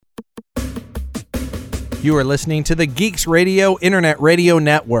You are listening to the Geeks Radio Internet Radio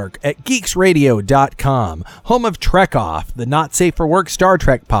Network at geeksradio.com, home of Trek Off, the Not Safe for Work Star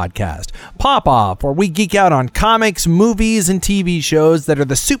Trek podcast, Pop Off, where we geek out on comics, movies, and TV shows that are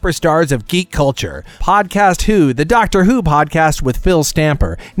the superstars of geek culture, Podcast Who, the Doctor Who podcast with Phil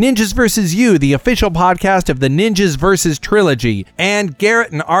Stamper, Ninjas vs. You, the official podcast of the Ninjas vs. Trilogy, and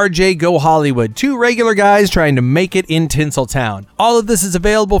Garrett and RJ Go Hollywood, two regular guys trying to make it in Tinseltown. All of this is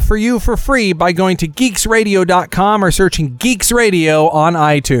available for you for free by going to geeksradio.com or searching Geeks Radio on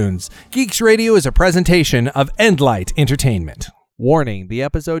iTunes. Geeks Radio is a presentation of Endlight Entertainment. Warning, the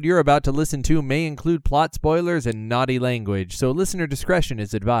episode you're about to listen to may include plot spoilers and naughty language, so listener discretion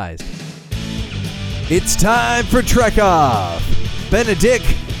is advised. It's time for Trek Off. Benedict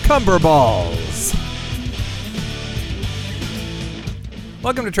Cumberballs.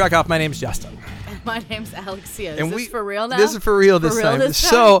 Welcome to Trek Off. My name's Justin. My name's Alexia. Is this for real now? This is for real this time.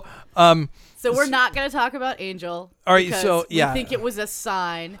 So we're not going to talk about Angel. All right, so yeah. We think it was a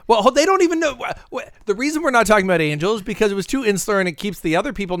sign. Well, they don't even know. The reason we're not talking about Angel is because it was too insular and it keeps the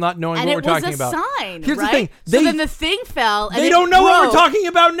other people not knowing what we're talking about. And it was a sign, Here's right? the thing. So then the thing fell and they don't know what we're talking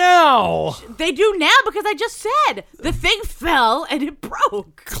about now. They do now because I just said the thing fell and it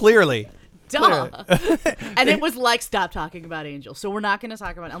broke. Clearly. Duh. And it was like, stop talking about Angel. So we're not going to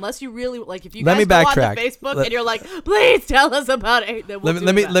talk about it unless you really like. If you guys go on to Facebook and you're like, please tell us about it. Then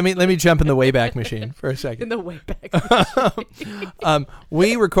let me jump in the Wayback Machine for a second. In the Wayback Machine.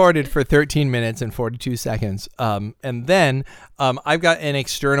 We recorded for 13 minutes and 42 seconds, and then I've got an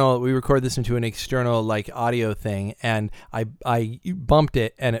external. We record this into an external like audio thing, and I bumped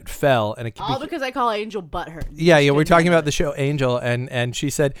it and it fell, and it all because I call Angel butthurt. Yeah. We're talking about the show Angel, and she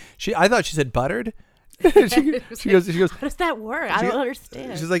said I thought she said buttered. she goes, how does that work? I don't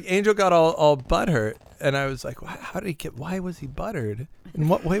understand. She's like, Angel got all butthurt, and I was like, why was he buttered? In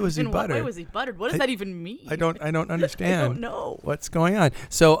what way was he buttered? What way was he buttered? What does that even mean? I don't understand. I don't know what's going on.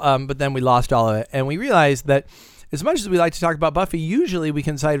 So but then we lost all of it, and we realized that as much as we like to talk about Buffy, usually we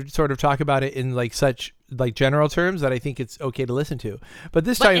can sort of talk about it in like such like general terms that I think it's okay to listen to. But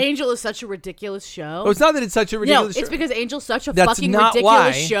this time, Angel is such a ridiculous show. Oh, it's not that it's such a ridiculous show. No, it's because Angel's such a That's fucking not ridiculous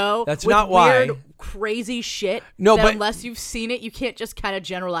why. show. That's with not why. Weird, crazy shit. No, that but unless you've seen it, you can't just kind of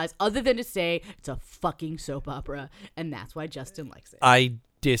generalize other than to say it's a fucking soap opera, and that's why Justin likes it. I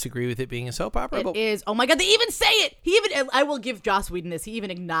disagree with it being a soap opera. It is. Oh my God, they even say it. I will give Joss Whedon this. He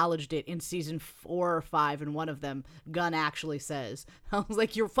even acknowledged it in season 4 or 5, and one of them, Gunn actually says. I was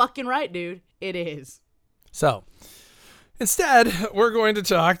like, you're fucking right, dude. It is. So, instead, we're going to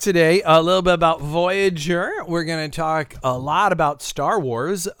talk today a little bit about Voyager. We're going to talk a lot about Star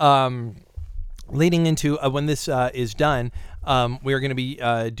Wars. Leading into when this is done, we are going to be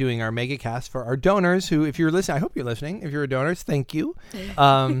doing our mega cast for our donors who, if you're listening, I hope you're listening. If you're a donor, thank you.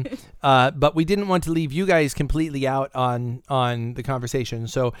 But we didn't want to leave you guys completely out on the conversation.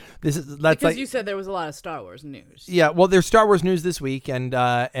 So because you said there was a lot of Star Wars news. Yeah, well, there's Star Wars news this week, and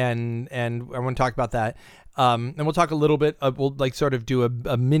I want to talk about that. And we'll talk a little bit. We'll like sort of do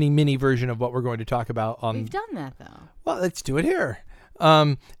a mini version of what we're going to talk about. We've done that though. Well, let's do it here.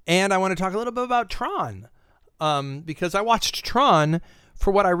 And I want to talk a little bit about Tron, because I watched Tron for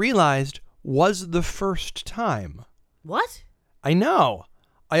what I realized was the first time. What? I know.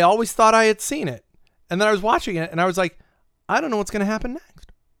 I always thought I had seen it, and then I was watching it, and I was like, I don't know what's going to happen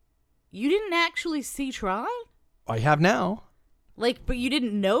next. You didn't actually see Tron? I have now. Like, but you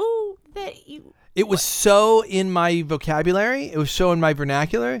didn't know that you... It was so in my vocabulary, it was so in my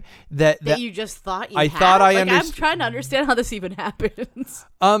vernacular that you just thought you I had? thought I like, understood. I'm trying to understand how this even happens.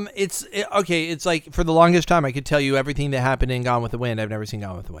 It's like for the longest time I could tell you everything that happened in Gone with the Wind. I've never seen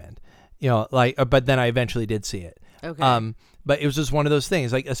Gone with the Wind. You know, like, but then I eventually did see it. Okay. But it was just one of those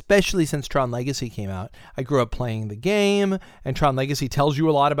things, like, especially since Tron Legacy came out. I grew up playing the game, and Tron Legacy tells you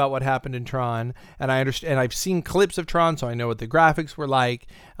a lot about what happened in Tron, and I understand, and I've seen clips of Tron, so I know what the graphics were like.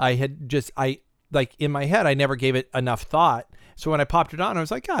 Like, in my head, I never gave it enough thought. So when I popped it on, I was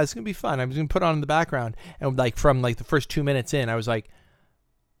like, it's going to be fun. I was going to put it on in the background. And like from like the first 2 minutes in, I was like,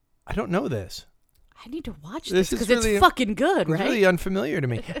 I don't know this. I need to watch this because really, it's fucking good, right? It's really unfamiliar to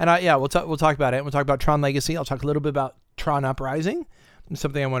me. And we'll talk about it. We'll talk about Tron Legacy. I'll talk a little bit about Tron Uprising. It's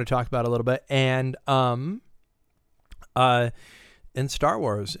something I want to talk about a little bit. And Star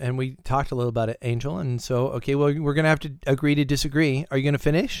Wars. And we talked a little about it, Angel. And so, okay, well, we're going to have to agree to disagree. Are you going to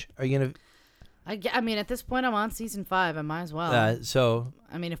finish? Are you going to... I mean, at this point, I'm on season 5. I might as well. I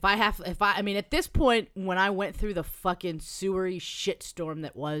mean, at this point, when I went through the fucking sewery shitstorm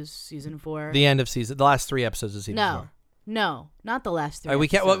that was season 4. The end of the last 3 episodes of season 4. No, not the last 3. We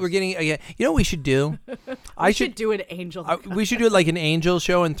can't. Well, we're getting. You know what we should do? I should do an Angel. We should do it like an Angel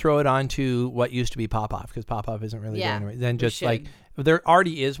show and throw it onto what used to be Pop Off, because Pop Off isn't really there anyway. Then just like there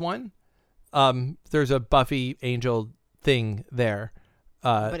already is one. There's a Buffy Angel thing there.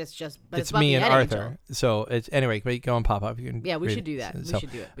 But it's it's Buffy me and Arthur. Angel. So it's anyway. But go on Pop Off. You can We should do that. So, we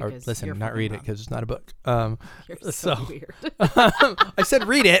should do it. Because listen, you're not read wrong. it because it's not a book. You're so weird. I said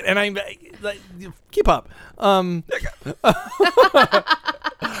read it, and I'm like, keep up. I'm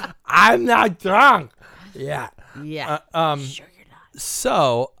not drunk. Yeah. Yeah. Sure you're not.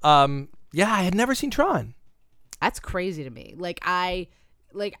 So, yeah, I had never seen Tron. That's crazy to me. I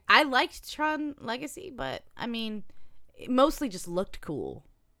liked Tron Legacy, but I mean, it mostly just looked cool.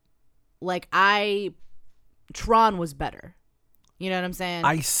 Tron was better. You know what I'm saying?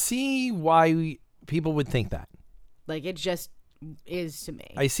 I see why people would think that. It just is to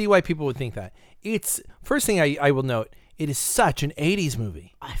me. I see why people would think that. It's first thing I will note. It is such an 80s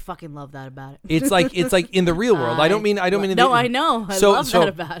movie. I fucking love that about it. It's like in the real world. I don't mean. No, I know. I love that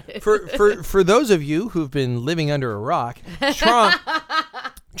about it. for those of you who've been living under a rock,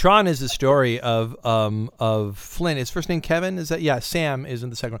 Tron is the story of Flynn. His first name Kevin. Is that Sam is in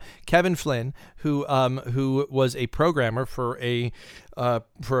the second one. Kevin Flynn, who was a programmer for a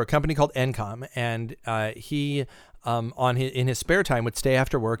company called Encom, and he in his spare time would stay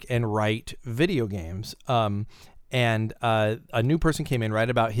after work and write video games. And a new person came in right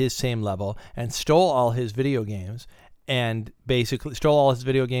about his same level and stole all his video games, and basically stole all his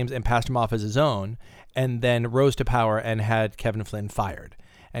video games and passed them off as his own, and then rose to power and had Kevin Flynn fired.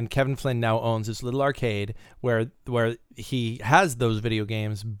 And Kevin Flynn now owns this little arcade where he has those video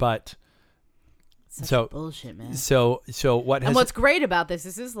games, but Such bullshit, man. So what? And what's great about this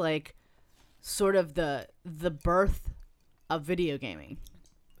is sort of the birth of video gaming.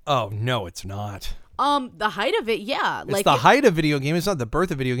 Oh no, it's not. The height of it, yeah. It's the height of video game. It's not the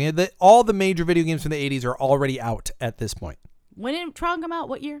birth of video game. All the major video games from the 80s are already out at this point. When did Tron come out?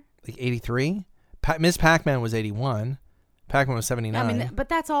 What year? 83. Miss Pac-Man was 81. Pac-Man was 79. I mean, but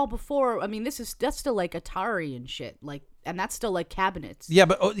that's all before. I mean, that's still Atari and shit. And that's still cabinets. Yeah,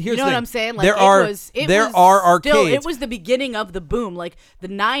 but here's you know what I'm saying? There are arcades. It was the beginning of the boom. The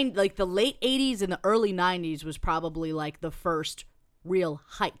late 80s and the early 90s was probably the first real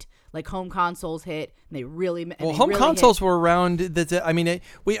height. Home consoles hit, and they really. Home consoles were around. All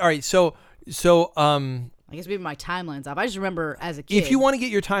right. So. I guess maybe my timeline's off. I just remember as a kid. If you want to get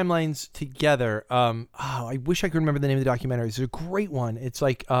your timelines together, I wish I could remember the name of the documentary. It's a great one. It's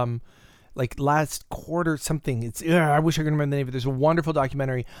last quarter something. I wish I could remember the name of it. There's a wonderful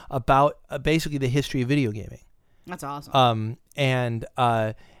documentary about basically the history of video gaming. That's awesome.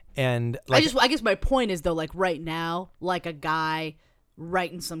 I guess my point is though, right now, a guy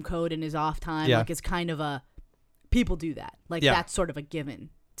writing some code in his off time, it's kind of people do that. That's sort of a given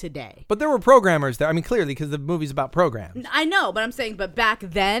today. But there were programmers there. I mean, clearly, because the movie's about programs. I know, but I'm saying, back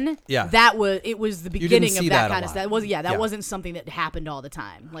then, it was the beginning of that kind of stuff. That wasn't something that happened all the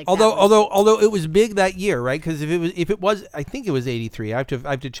time. Although it was big that year, right? Because if it was, I think it was 83. I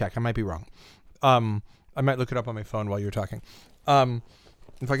have to check. I might be wrong. I might look it up on my phone while you're talking. If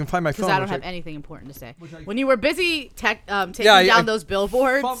I can find my phone. Because I don't have anything important to say. When you were busy taking down those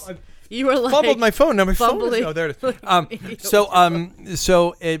billboards, you were fumbled my phone. No, my phone is, there it is.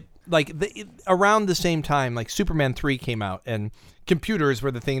 So it around the same time, Superman 3 came out, and computers were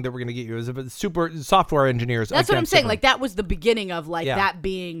the thing that were going to get you as super software engineers. That's what I'm saying. That was the beginning of that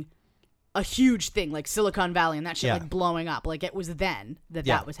being a huge thing, Silicon Valley and that shit blowing up. It was then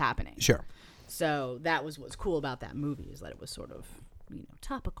that was happening. Sure. So that was what's cool about that movie, is that it was sort of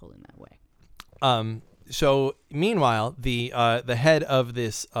topical in that way. So meanwhile, the head of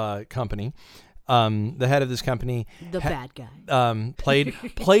this company, bad guy,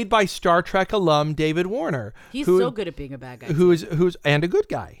 played by Star Trek alum David Warner. He's so good at being a bad guy. Who's and a good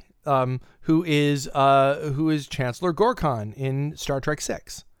guy. Who is Chancellor Gorkon in Star Trek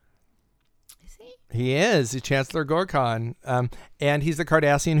 6. He is Chancellor Gorkon, and he's the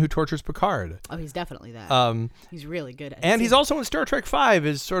Cardassian who tortures Picard. Oh, he's definitely that. He's really good at it. And he's also in Star Trek 5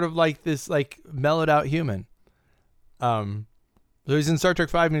 is sort of this mellowed out human. So he's in Star Trek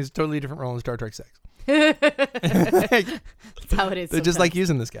 5 and he's a totally different role in Star Trek 6. That's how it is. They're just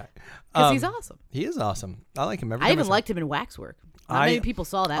using this guy. Because he's awesome. He is awesome. I like him. I even liked him in Waxwork. Not many people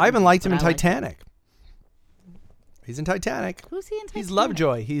saw that. I even liked him in Titanic. He's in Titanic. Who's he in Titanic? He's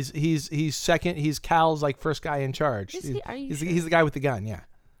Lovejoy. He's second. He's Cal's first guy in charge. Is he? Are you he's sure? He's the guy with the gun. Yeah.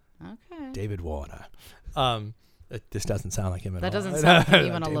 Okay. David Warner. This doesn't sound like him at That all. doesn't sound like him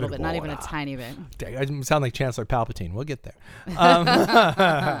even a David little bit, not even a Warner. tiny bit. I sound like Chancellor Palpatine. We'll get there.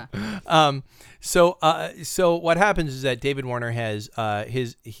 So what happens is that David Warner has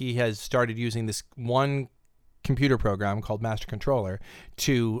he has started using this one computer program called Master Controller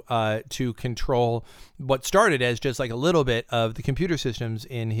to control what started as just like a little bit of the computer systems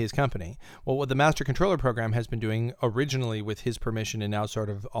in his company. Well, what the Master Controller program has been doing originally with his permission and now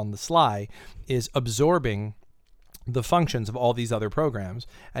sort of on the sly is absorbing the functions of all these other programs.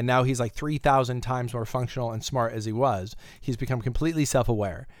 And now he's like 3,000 times more functional and smart as he was. He's become completely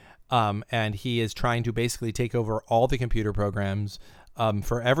self-aware. And he is trying to basically take over all the computer programs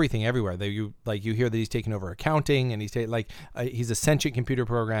for everything everywhere. You hear that he's taken over accounting, and he's a sentient computer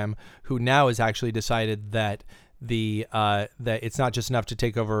program who now has actually decided that that it's not just enough to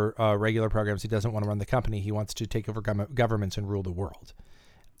take over regular programs. He doesn't want to run the company. He wants to take over governments and rule the world.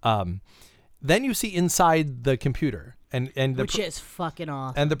 Then you see inside the computer, Which is fucking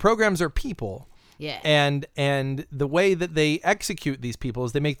awesome. and the programs are people. Yeah. And the way that they execute these people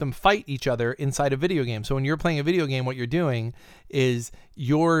is they make them fight each other inside a video game. So when you're playing a video game, what you're doing is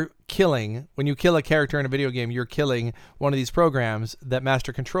when you kill a character in a video game, you're killing one of these programs that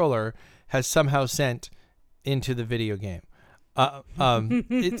Master Controller has somehow sent into the video game.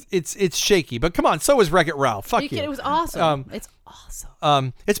 It's shaky, but come on, so is Wreck-It Ralph. Fuck you. It was awesome. It's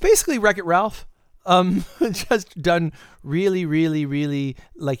awesome. It's basically Wreck-It Ralph, just done really, really, really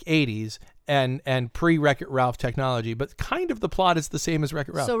like 80s and pre-Wreck-It Ralph technology, but kind of the plot is the same as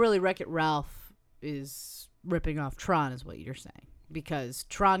Wreck-It Ralph. So really, Wreck-It Ralph is ripping off Tron, is what you're saying, because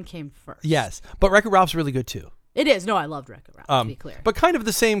Tron came first. Yes, but Wreck-It Ralph's really good too. It is. No, I loved Wreck-It Ralph. To be clear, but kind of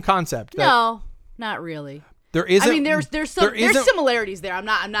the same concept. No, not really. There isn't. I mean, there's similarities there. I'm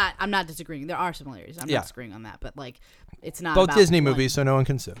not disagreeing. There are similarities. I'm not disagreeing on that. But like, it's not both about Disney one. movies, so no one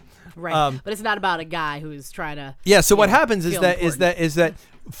can sue. Right. But it's not about a guy who's trying to. Yeah. So what happens is feel that important.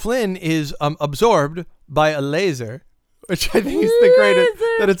 Flynn is absorbed by a laser, which I think is the greatest.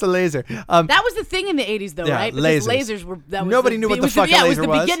 That it's a laser. That was the thing in the 80s, though, Yeah, right? Because lasers. lasers were. That was Nobody knew what the fuck a it was laser the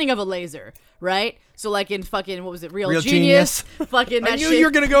was. beginning of a laser, right? So like in fucking, what was it? Real Genius. Fucking that I knew shit. you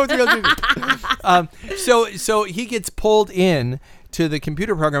were gonna go with Real Genius. So he gets pulled in to the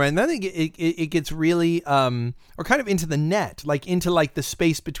computer program, and then it gets really or kind of into the net, like into like the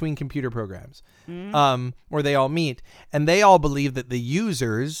space between computer programs, where they all meet, and they all believe that the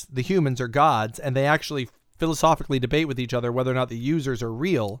users, the humans, are gods, and they actually philosophically debate with each other whether or not the users are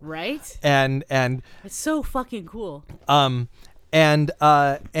real. Right. And it's so fucking cool. and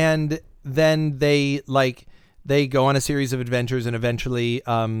then they go on a series of adventures, and eventually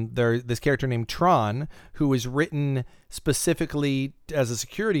there's this character named Tron, who is written specifically as a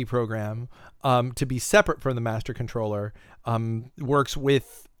security program to be separate from the Master Controller, works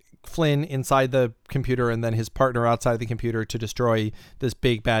with Flynn inside the computer and then his partner outside the computer to destroy this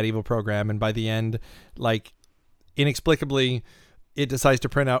big bad evil program. And by the end, like, inexplicably, it decides to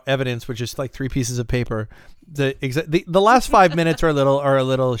print out evidence, which is like 3 pieces of paper. The last 5 minutes are a little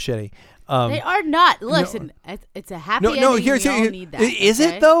shitty. They are not. Listen, it's a happy ending. No, we all need that. Is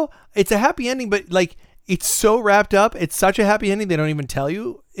it though? It's a happy ending, but like, it's so wrapped up. It's such a happy ending. They don't even tell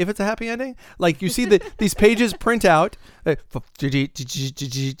you if it's a happy ending. Like, you see these pages print out because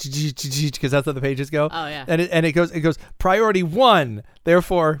that's how the pages go. Oh yeah. And it goes priority 1.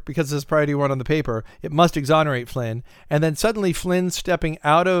 Therefore, because there's priority 1 on the paper, it must exonerate Flynn. And then suddenly Flynn's stepping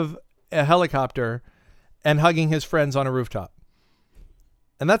out of a helicopter and hugging his friends on a rooftop.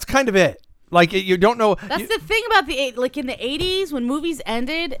 And that's kind of it. Like, you don't know. That's the thing about like in the 80s when movies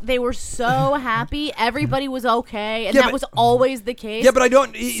ended, they were so happy. Everybody was okay. And that was always the case. Yeah, but I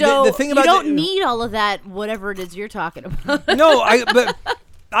don't. So the thing about you don't need all of that, whatever it is you're talking about. No, but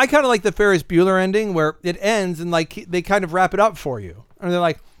I kind of like the Ferris Bueller ending where it ends and like they kind of wrap it up for you. And they're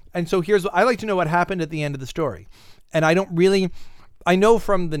like, and so here's what I like to know: what happened at the end of the story. And I know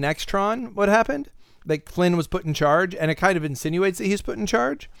from the next Tron what happened. Like, Flynn was put in charge, and it kind of insinuates that he's put in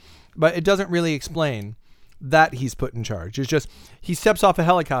charge. But it doesn't really explain that he's put in charge. It's just he steps off a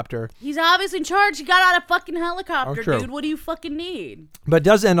helicopter. He's obviously in charge. He got out a fucking helicopter, true. dude. What do you fucking need? But it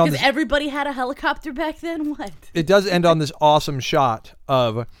does end on Because everybody had a helicopter back then? What? It does end on this awesome shot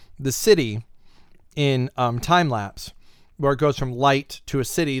of the city in time lapse, where it goes from light to a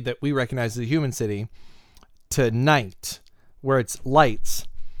city that we recognize as a human city to night, where it's lights.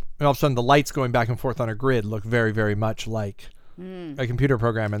 And all of a sudden, the lights going back and forth on a grid look very, very much like a computer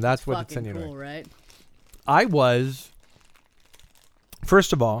program, and that's what it's insinuating. Cool, right?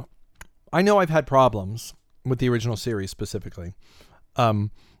 First of all, I know I've had problems with the original series specifically,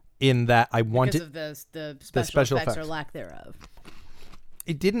 in that I wanted because of the special effects or lack thereof.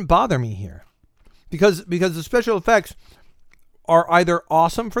 It didn't bother me here because the special effects are either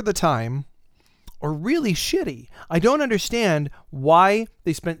awesome for the time or really shitty. I don't understand why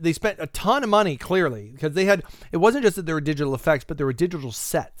they spent a ton of money, clearly, because it wasn't just that there were digital effects, but there were digital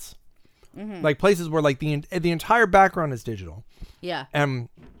sets. Like places where like the entire background is digital. Yeah. And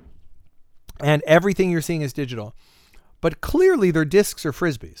everything you're seeing is digital. But clearly their discs are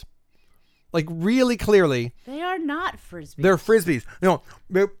Frisbees. Like really clearly. They are not Frisbees. They're Frisbees. No,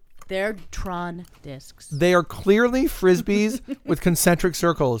 they're Tron discs. they are clearly Frisbees with concentric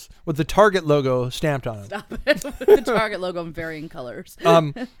circles with the Target logo stamped on them. Stop it. The Target logo in varying colors.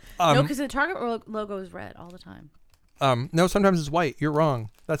 No, because the Target logo is red all the time. No, sometimes it's white. You're wrong.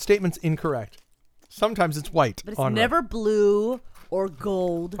 That statement's incorrect. Sometimes it's white. But it's never blue or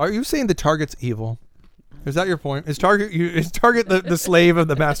gold. Are you saying the Target's evil? Is that your point? Is Target the slave of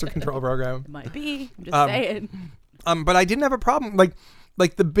the master control program? Might be. I'm just saying. But I didn't have a problem.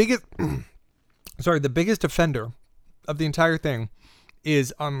 Like the biggest, the biggest offender of the entire thing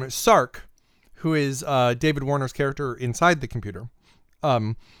is Sark, who is David Warner's character inside the computer.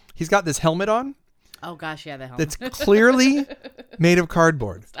 He's got this helmet on. Oh gosh, yeah, the helmet. That's clearly made of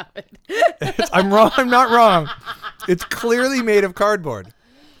cardboard. Stop it. I'm wrong. I'm not wrong. It's clearly made of cardboard.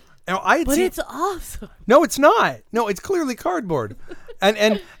 Now, it's awesome. No, it's not. No, it's clearly cardboard.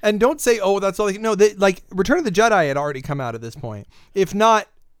 And don't say, oh, that's all. Like Return of the Jedi had already come out at this point. If not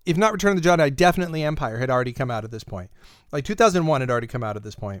Return of the Jedi, definitely Empire had already come out at this point. Like 2001 had already come out at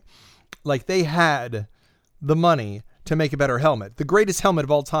this point. Like they had the money to make a better helmet. The greatest helmet of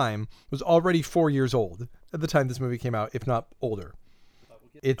all time was already 4 years old at the time this movie came out, if not older.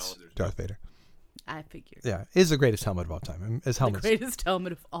 It's Darth Vader. I figured. Yeah, is the greatest helmet of all time. As helmets. The greatest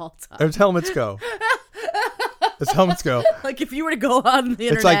helmet of all time. As helmets go. As helmets go. Like if you were to go on the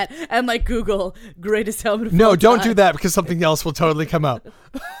internet and like Google greatest helmet of all time. No, don't do that because something else will totally come up.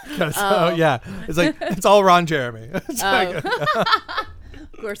 Yeah, it's like it's all Ron Jeremy. Of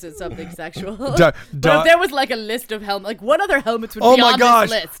course, it's something sexual. But if there was like a list of helmets, like what other helmets would be on this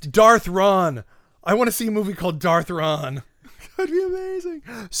list? Darth Ron. I want to see a movie called Darth Ron. That'd be amazing.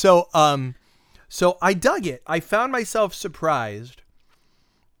 So I dug it. I found myself surprised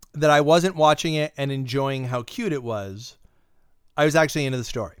that I wasn't watching it and enjoying how cute it was. I was actually into the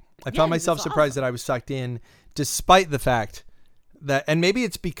story. I found myself surprised that I was sucked in, despite the fact that, and maybe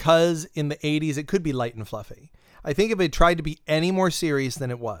it's because in the 80s it could be light and fluffy. I think if it tried to be any more serious than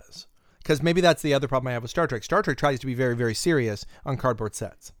it was, because maybe that's the other problem I have with Star Trek. Star Trek tries to be very, very serious on cardboard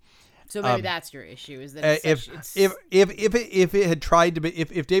sets. So maybe that's your issue, is that if it had tried to be,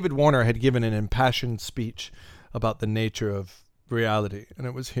 if David Warner had given an impassioned speech about the nature of reality and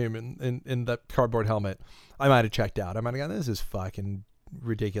it was him in that cardboard helmet, I might have checked out. I might have gone, this is fucking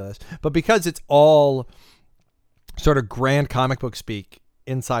ridiculous. But because it's all sort of grand comic book speak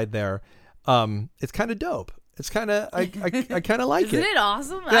inside there, it's kind of dope. It's kind of I kind of like Isn't it. Isn't it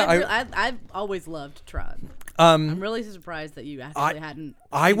awesome? Yeah, I've always loved Tron. I'm really surprised that you actually hadn't.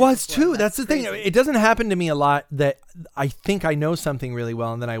 I was too. That's the thing. It doesn't happen to me a lot that I think I know something really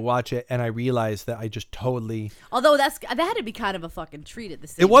well and then I watch it and I realize that I just totally. Although that had to be kind of a fucking treat at the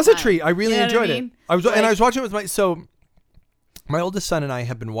same time. It was a treat. I really enjoyed it. I was watching it with my oldest son and I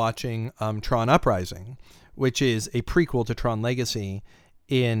have been watching Tron Uprising, which is a prequel to Tron Legacy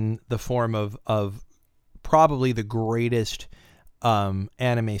in the form of probably the greatest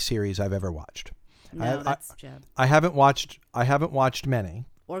anime series I've ever watched. No, that's Jeb. I haven't watched many.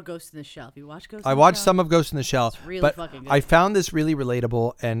 Or Ghost in the Shell. Have you watched Ghost in the Shell? I watched some of Ghost in the Shell. It's really but fucking good. I found this really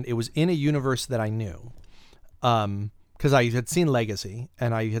relatable, and it was in a universe that I knew. Because I had seen Legacy,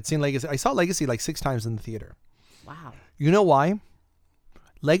 and I saw Legacy like 6 times in the theater. Wow. You know why?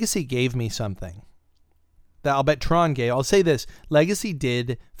 Legacy gave me something that I'll bet Tron gave. I'll say this. Legacy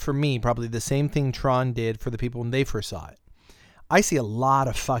did, for me, probably the same thing Tron did for the people when they first saw it. I see a lot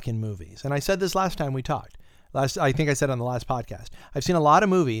of fucking movies. And I said this last time we talked. I think I said on the last podcast. I've seen a lot of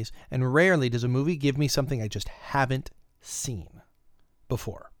movies, and rarely does a movie give me something I just haven't seen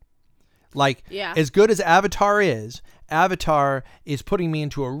before. Like, as good as Avatar is putting me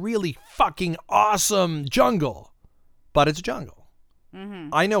into a really fucking awesome jungle. But it's a jungle. Mm-hmm.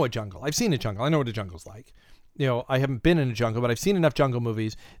 I know a jungle. I've seen a jungle. I know what a jungle's like. You know, I haven't been in a jungle, but I've seen enough jungle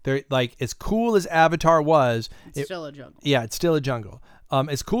movies. They're like, as cool as Avatar was. It's still a jungle. Yeah, it's still a jungle.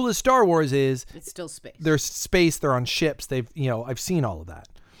 As cool as Star Wars is. It's still space. There's space. They're on ships. I've seen all of that.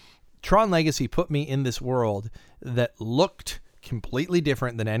 Tron Legacy put me in this world that looked completely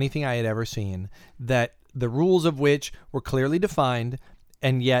different than anything I had ever seen, that the rules of which were clearly defined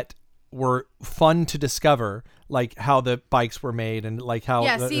and yet were fun to discover. like how the bikes were made and like how.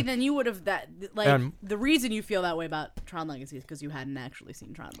 Yeah, see, then you would have the reason you feel that way about Tron Legacy is because you hadn't actually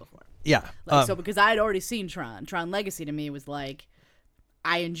seen Tron before. Yeah. So because I had already seen Tron Legacy to me was like,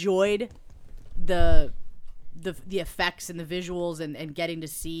 I enjoyed the effects and the visuals and getting to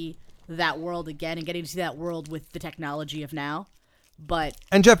see that world again and getting to see that world with the technology of now.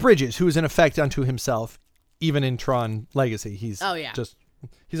 And Jeff Bridges, who is in effect unto himself, even in Tron Legacy, he's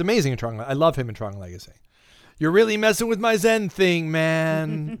amazing in Tron. I love him in Tron Legacy. You're really messing with my Zen thing,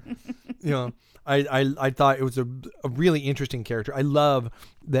 man. I thought it was a really interesting character. I love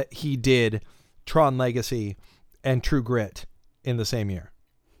that he did Tron Legacy and True Grit in the same year.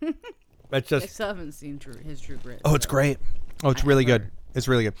 That's just. I still haven't seen his True Grit. Oh, it's great. Oh, it's really good. It's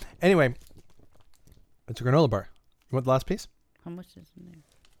really good. Anyway, it's a granola bar. You want the last piece? How much is in there?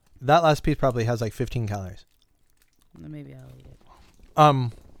 That last piece probably has like 15 calories. Maybe I'll eat it.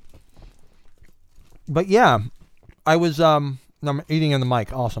 But yeah, I was I'm eating in the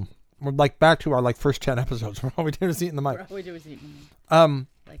mic. Awesome. We're like back to our like first 10 episodes. All we did was eat in the mic. All we did was eat in the mic.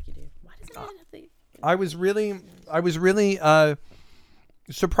 Like you do. Why does it have to? I was really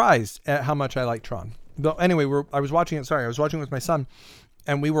surprised at how much I like Tron. But anyway, I was watching it with my son,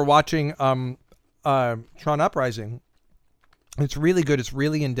 and we were watching Tron Uprising. It's really good. It's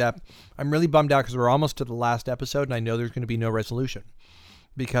really in depth. I'm really bummed out because we're almost to the last episode, and I know there's going to be no resolution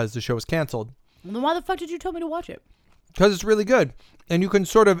because the show is canceled. Well, then why the fuck did you tell me to watch it? Because it's really good, and you can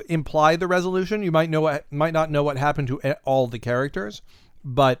sort of imply the resolution. You might not know what happened to all the characters,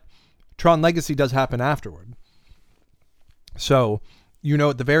 but Tron Legacy does happen afterward. So,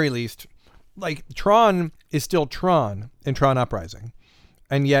 at the very least, like Tron is still Tron in Tron Uprising,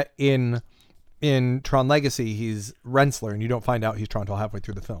 and yet in Tron Legacy he's Rensselaer, and you don't find out he's Tron until halfway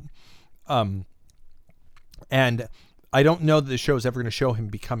through the film. And I don't know that the show is ever going to show him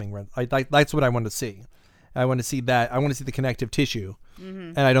becoming Rensselaer. That's what I want to see. I want to see that. I want to see the connective tissue,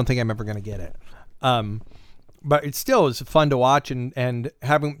 and I don't think I'm ever going to get it. But it still is fun to watch, and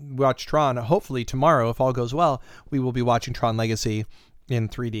having watched Tron, hopefully tomorrow, if all goes well, we will be watching Tron Legacy in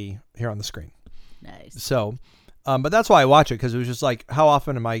 3D here on the screen. Nice. So, but that's why I watch it, because it was just like, how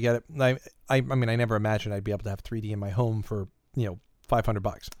often am I get it? I mean, I never imagined I'd be able to have 3D in my home for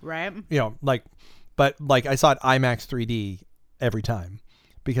 $500. Right. But I saw it IMAX 3D every time,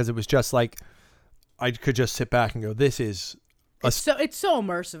 because it was just like I could just sit back and go, this is. It's so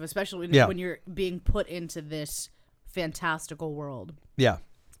immersive, especially when you're being put into this fantastical world. Yeah.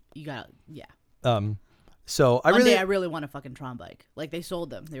 You gotta, yeah. So I really want a fucking Tron bike. Like, they sold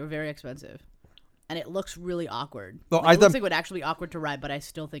them. They were very expensive. And it looks really awkward. Well, it looks like it would actually be awkward to ride, but I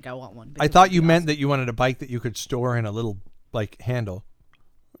still think I want one. I thought you meant that you wanted a bike that you could store in a little, handle.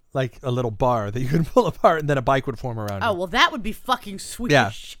 Like a little bar that you could pull apart, and then a bike would form around it. Oh, well, that would be fucking sweet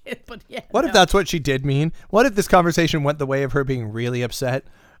as shit. But yeah. What if that's what she did mean? What if this conversation went the way of her being really upset?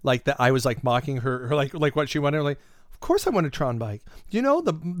 Like that I was like mocking her like what she wanted. Like, of course I want a Tron bike.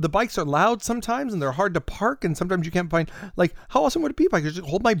 The bikes are loud sometimes, and they're hard to park, and sometimes you can't find, like, how awesome would it be if I could just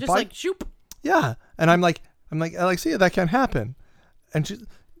hold my bike? Just like, shoop. Yeah. And I'm like, Alexia, that can't happen. And she's, what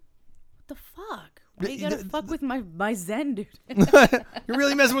the fuck? Why you gotta fuck with my Zen, dude? You're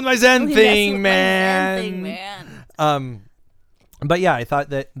really messing with my Zen thing, man. But yeah, I thought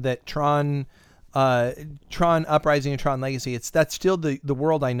that Tron Uprising and Tron Legacy, that's still the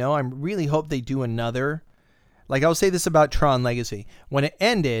world I know. I really hope they do another. Like, I'll say this about Tron Legacy. When it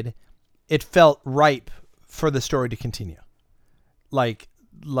ended, it felt ripe for the story to continue. Like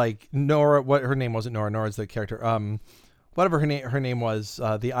Nora, what her name wasn't Nora. Nora's the character. Whatever her name was,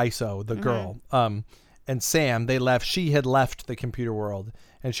 the ISO, the girl. And Sam, they left. She had left the computer world,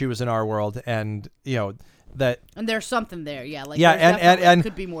 and she was in our world, and that. And there's something there, yeah. Like, yeah, and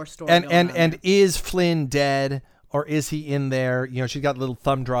could be more story. And is Flynn dead, or is he in there? She's got a little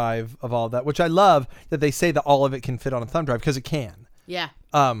thumb drive of all that, which I love that they say that all of it can fit on a thumb drive, because it can. Yeah.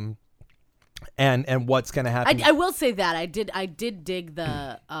 And what's going to happen? I will say that I did dig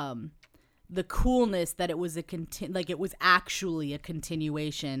the coolness that it was it was actually a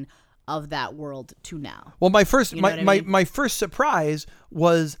continuation of that world to now. Well, my first surprise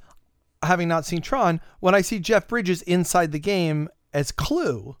was, having not seen Tron, when I see Jeff Bridges inside the game as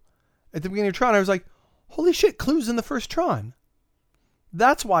Clue at the beginning of Tron. I was like, holy shit, Clue's in the first Tron.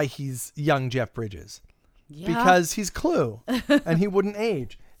 That's why he's young Jeff Bridges. Yeah. Because he's Clue and he wouldn't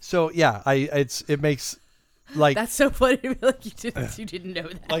age. So yeah, it makes, like, that's so funny to be like, you didn't know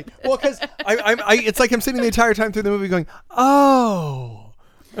that. Like, well, because I it's like I'm sitting the entire time through the movie going, oh,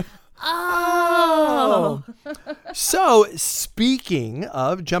 No. So speaking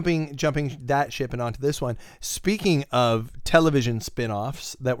of jumping that ship and onto this one, speaking of television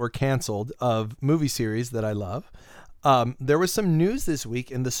spin-offs that were canceled of movie series that I love, there was some news this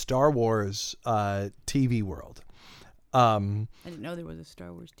week in the Star Wars TV world. I didn't know there was a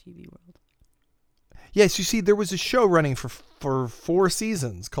Star Wars TV world. Yes, you see, there was a show running for 4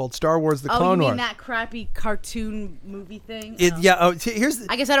 seasons called Star Wars: The Clone Wars. Oh, you mean that crappy cartoon movie thing? Yeah. Oh, here's.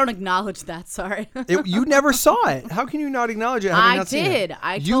 I guess I don't acknowledge that. Sorry. You never saw it. How can you not acknowledge it? I did.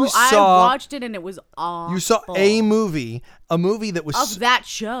 I watched it and it was awful. You saw a movie that was of that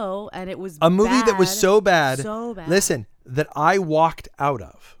show, and it was a movie that was so bad. So bad. Listen, that I walked out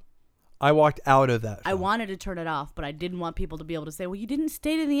of. I walked out of that film. I wanted to turn it off, but I didn't want people to be able to say, well, you didn't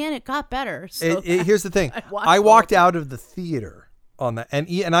stay to the end. It got better. So here's the thing. I walked out of the theater on that.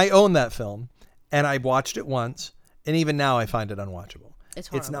 And I own that film. And I watched it once. And even now I find it unwatchable. It's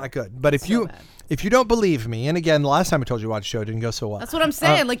horrible. It's not good. But if you don't believe me, and again, the last time I told you to watch the show, it didn't go so well. That's what I'm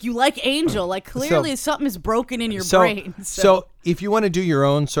saying. Like, you like Angel. Like, clearly something is broken in your brain. So if you want to do your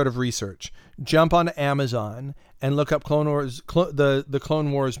own sort of research, jump onto Amazon and look up Clone Wars, the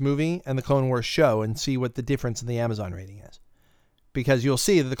Clone Wars movie and the Clone Wars show, and see what the difference in the Amazon rating is. Because you'll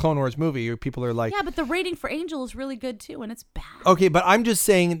see that the Clone Wars movie, people are like, yeah, but the rating for Angel is really good too, and it's bad. Okay, but I'm just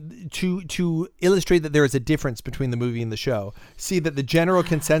saying to illustrate that there is a difference between the movie and the show. See that the general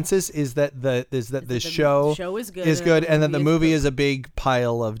consensus is that the show is good, and that the movie is a big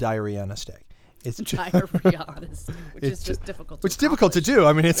pile of diarrhea on a stick. It's diarrhea on a stick, which is just difficult. It's difficult to do.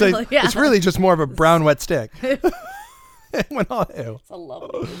 I mean, it's it's really just more of a brown wet stick. It's a lovely visual.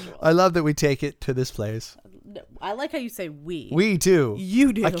 I love that we take it to this place. I like how you say we. We do.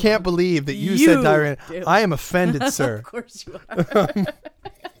 You do. I can't believe that you said diarrhea. Do. I am offended, sir. Of course you are.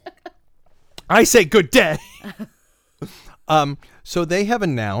 I say good day. So they have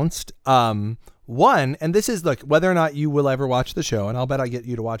announced one, and this is, look, whether or not you will ever watch the show, and I'll bet I get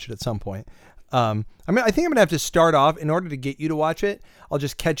you to watch it at some point. I think I'm going to have to start off, in order to get you to watch it, I'll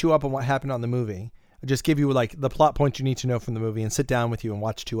just catch you up on what happened on the movie. I'll just give you like the plot points you need to know from the movie and sit down with you and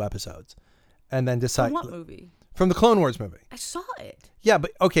watch 2 episodes. And then decide. From what movie? From the Clone Wars movie. I saw it. Yeah,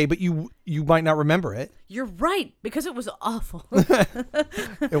 but okay, but you might not remember it. You're right, because it was awful. It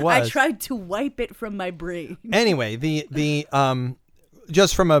was. I tried to wipe it from my brain. Anyway, the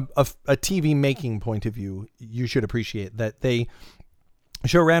just from a TV making point of view, you should appreciate that the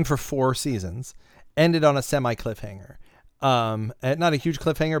show ran for 4 seasons, ended on a semi cliffhanger. Not a huge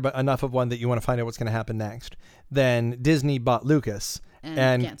cliffhanger, but enough of one that you want to find out what's going to happen next. Then Disney bought Lucas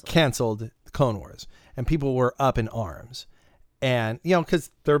and canceled Clone Wars, and people were up in arms. And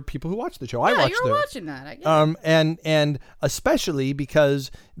because there are people who watch the show. Yeah, I watched you're watching that. I guess. And especially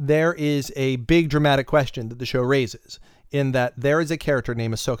because there is a big dramatic question that the show raises, in that there is a character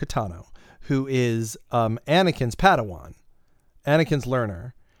named Ahsoka Tano, who is Anakin's Padawan, Anakin's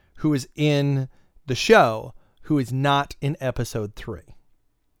learner, who is in the show, who is not in episode 3.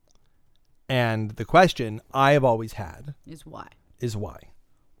 And the question I have always had is why.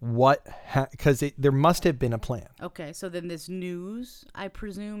 Because there must have been a plan. Okay, so then this news, I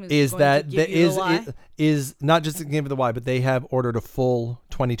presume, is not just to give the why, but they have ordered a full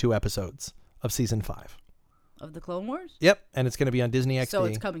 22 episodes of season 5 of the Clone Wars. Yep, and it's going to be on Disney XD. So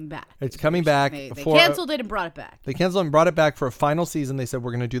it's coming back. It's coming back. They canceled it and brought it back. They canceled it and brought it back for a final season. They said we're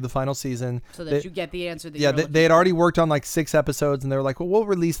going to do the final season so that you get the answer. They had already worked on like 6 episodes, and they were like, well, we'll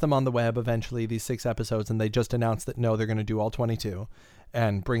release them on the web eventually, these 6 episodes, and they just announced that no, they're going to do all 22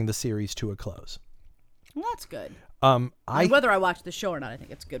 and bring the series to a close. Well, that's good. Whether I watch the show or not, I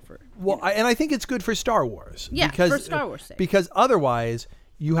think it's good for. And I think it's good for Star Wars. Yeah, for Star Wars' sake. Because otherwise,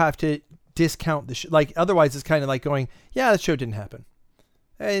 you have to discount the show. Like, otherwise, it's kind of like going, yeah, the show didn't happen.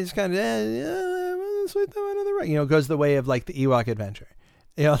 It's kind of, goes the way of like the Ewok Adventure.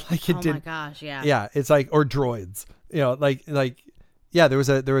 Like it did. Oh my gosh, yeah. Yeah, it's like, or droids. Yeah, there was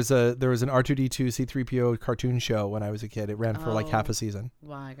an R2D2 C3PO cartoon show when I was a kid. It ran for like half a season. Oh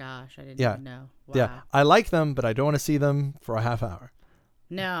my gosh, I didn't even know. Wow. Yeah, I like them, but I don't want to see them for a half hour.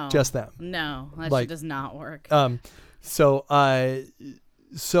 No, just them. No, that does not work. So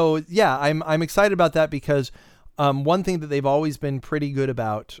yeah, I'm excited about that because one thing that they've always been pretty good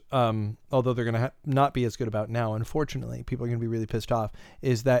about, although they're going to not be as good about now, unfortunately, people are going to be really pissed off,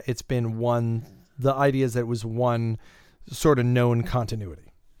 is that it's been the idea is that it was one sort of known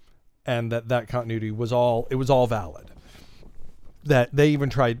continuity, and that continuity was all valid. That they even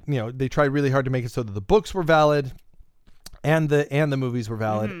tried, they tried really hard to make it so that the books were valid, and the movies were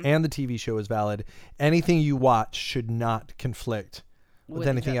valid, and the TV show is valid. Anything you watch should not conflict with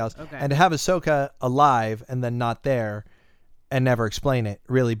anything else. Okay. And to have Ahsoka alive and then not there and never explain it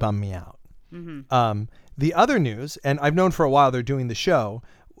really bummed me out. The other news, and I've known for a while they're doing the show,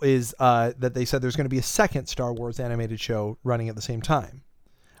 is that they said there's going to be a second Star Wars animated show running at the same time.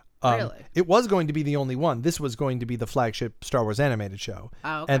 Really? It was going to be the only one. This was going to be the flagship Star Wars animated show.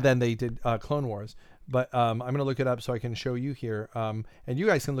 Oh, okay. And then they did Clone Wars. But I'm going to look it up so I can show you here. And you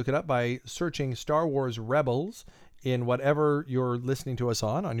guys can look it up by searching Star Wars Rebels in whatever you're listening to us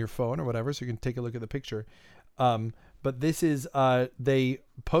on your phone or whatever, so you can take a look at the picture. But this is, they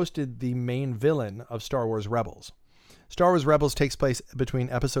posted the main villain of Star Wars Rebels. Star Wars Rebels takes place between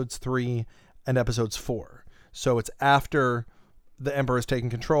episodes 3 and episodes 4. So it's after the Emperor has taken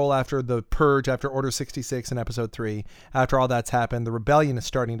control, after the Purge, after Order 66 in episode 3. After all that's happened, the rebellion is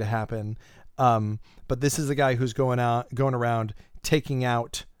starting to happen. But this is the guy who's going around taking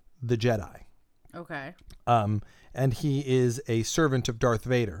out the Jedi. Okay. And he is a servant of Darth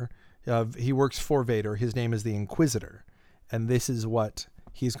Vader. He works for Vader. His name is the Inquisitor. And this is what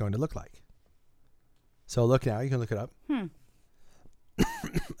he's going to look like. So look now. You can look it up.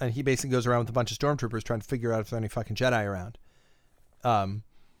 And he basically goes around with a bunch of stormtroopers trying to figure out if there are any fucking Jedi around.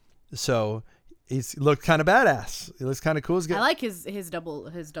 So he's looked kind of badass. He looks kind of cool. I like his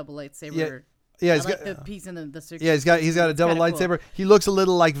double lightsaber. Yeah, he's got the piece in the circle. Yeah, he's got a double lightsaber. Cool. He looks a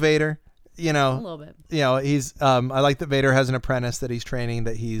little like Vader. You know, a little bit. You know, he's. I like that Vader has an apprentice that he's training.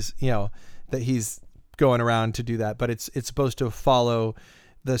 That he's going around to do that. But it's supposed to follow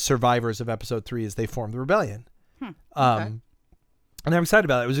the survivors of Episode 3 as they form the rebellion. Okay. And I'm excited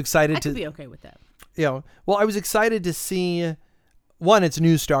about it. I was excited I could be okay with that. You know, well, I was excited to see. One, it's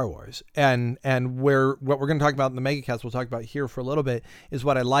new Star Wars, and what we're going to talk about in the Megacast, we'll talk about here for a little bit, is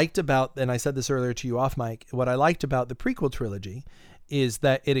what I liked about, and I said this earlier to you off mic, what I liked about the prequel trilogy is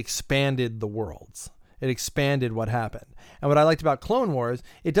that it expanded the worlds. It expanded what happened. And what I liked about Clone Wars,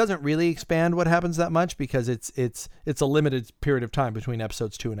 it doesn't really expand what happens that much because it's a limited period of time between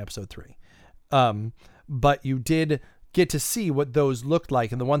episodes 2 and episode 3. But you did get to see what those looked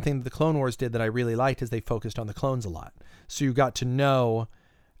like. And the one thing that the Clone Wars did that I really liked is they focused on the clones a lot. So you got to know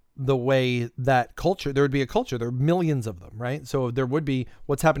the way that culture, there would be a culture, there are millions of them, right? So there would be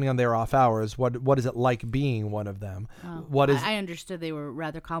what's happening on their off hours. What is it like being one of them? I understood they were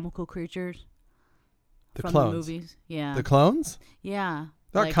rather comical creatures. The from clones. The movies. Yeah. The clones? Yeah.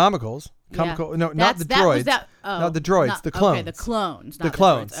 Not comicals. Comical. Yeah. No, not the droids. Not the droids. The clones. Okay, the clones. The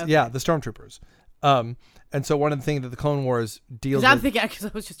clones. Okay. Yeah, the stormtroopers. And so one of the things that the Clone Wars deals with... Because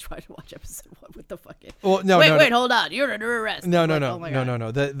I was just trying to watch episode 1 with the fucking... Well, wait, hold on. You're under arrest. No.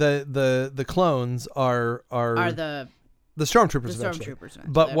 The clones are the stormtroopers eventually.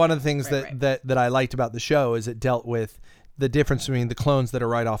 But one of the things that I liked about the show is it dealt with the difference between the clones that are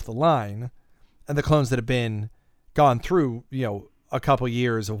right off the line and the clones that have gone through, a couple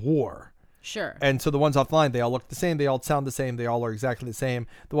years of war. Sure. And so the ones off the line, they all look the same. They all sound the same. They all are exactly the same.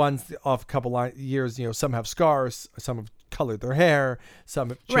 The ones off a couple years, some have scars. Some have colored their hair. Some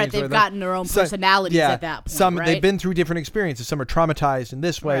have changed they've gotten their own personalities at that point. Some right? they've been through different experiences. Some are traumatized in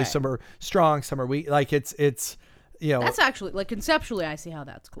this way. Right. Some are strong. Some are weak. Like it's That's actually conceptually, I see how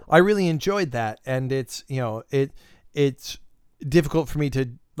that's cool. I really enjoyed that, and it's it's difficult for me to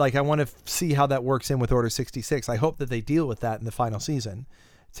I want to see how that works in with Order 66. I hope that they deal with that in the final season.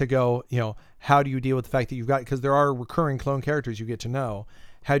 To go, how do you deal with the fact that you've got, because there are recurring clone characters you get to know,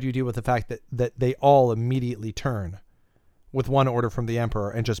 how do you deal with the fact that they all immediately turn with one order from the Emperor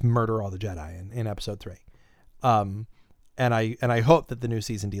and just murder all the Jedi in episode 3? And I hope that the new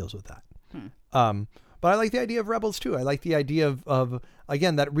season deals with that. But I like the idea of Rebels too. I like the idea of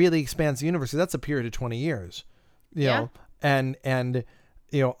again, that really expands the universe. That's a period of 20 years, you know, and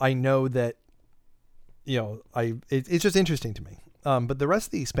I know that, it's just interesting to me. But the rest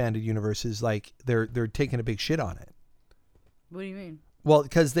of the expanded universe is they're taking a big shit on it. What do you mean? Well,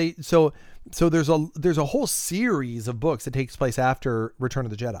 because so there's a whole series of books that takes place after Return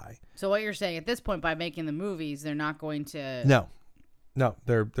of the Jedi. So what you're saying at this point, by making the movies, they're not going to. No,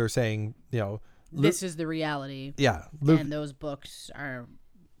 they're saying this is the reality. Yeah, and those books are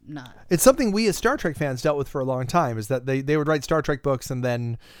not. It's something we as Star Trek fans dealt with for a long time. Is that they would write Star Trek books and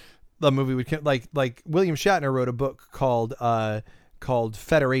then the movie would like William Shatner wrote a book called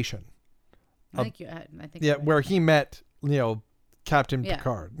Federation. I think where he met Captain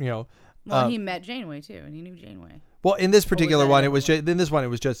Picard. Well, he met Janeway too, and he knew Janeway. Well, in this particular one, it was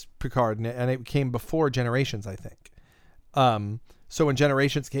just Picard, and it came before Generations, I think. So when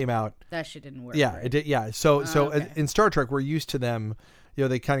Generations came out, that shit didn't work. Yeah, right? it did. Yeah, so okay. In Star Trek, we're used to them.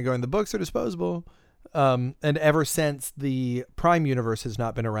 They kind of go in. The books are disposable. And ever since the Prime universe has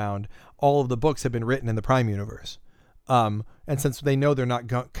not been around, all of the books have been written in the Prime universe. And since they know they're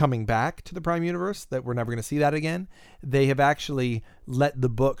not coming back to the Prime Universe, that we're never going to see that again, they have actually let the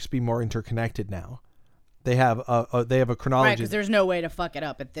books be more interconnected now. They have a chronology. Right, because there's no way to fuck it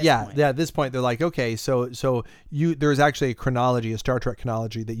up at this point. Yeah, at this point they're like, okay, so there's actually a chronology, a Star Trek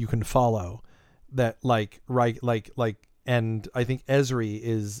chronology that you can follow. That like and I think Ezri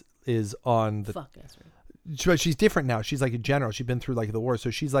is on the. Fuck Ezri. But she's different now. She's like a general. She's been through like the war, so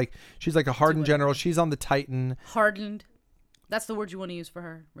she's like a hardened general. She's on the Titan. Hardened. That's the word you want to use for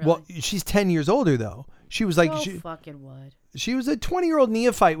her. Really? Well, she's 10 years older though. She was like fucking what? She was a 20-year-old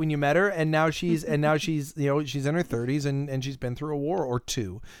neophyte when you met her, and now she's she's in her 30s and she's been through a war or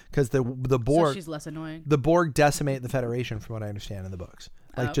two because the Borg. So she's less annoying. The Borg decimate the Federation, from what I understand in the books.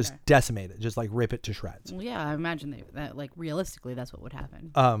 Like just decimate it, just like rip it to shreds. Well, yeah, I imagine that like realistically that's what would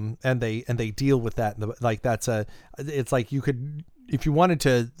happen. And they deal with that. Like it's like you could, if you wanted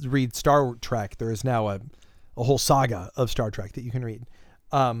to read Star Trek, there is now a whole saga of Star Trek that you can read.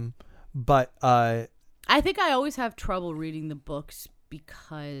 But I think I always have trouble reading the books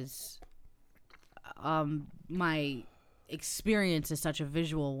because my experience is such a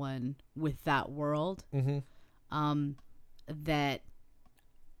visual one with that world. Mm-hmm. That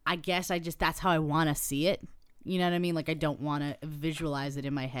I guess that's how I want to see it. You know what I mean? Like I don't want to visualize it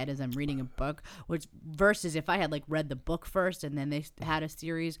in my head as I'm reading a book, which versus if I had like read the book first and then they had a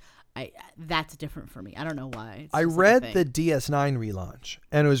series, that's different for me. I don't know why. I read the DS9 relaunch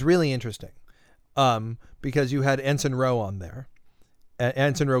and it was really interesting. Because you had Ensign Ro on there.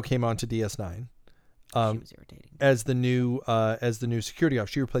 Ensign Ro came on to DS9. She was irritating. As the new security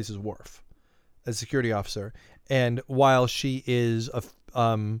officer. She replaces Worf as security officer. And while she is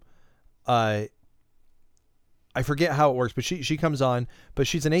I forget how it works, but she comes on, but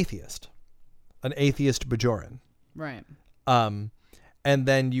she's an atheist Bajoran. Right. And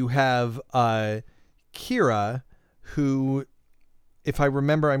then you have Kira, who, if I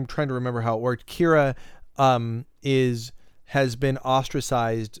remember, I'm trying to remember how it worked. Kira has been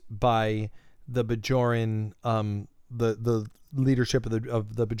ostracized by the Bajoran, the leadership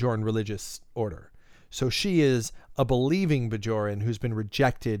of the Bajoran religious order. So she is a believing Bajoran who's been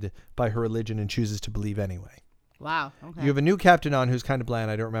rejected by her religion and chooses to believe anyway. Wow. Okay. You have a new captain on who's kind of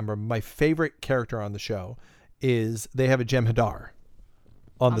bland. I don't remember. My favorite character on the show is they have a Jem'Hadar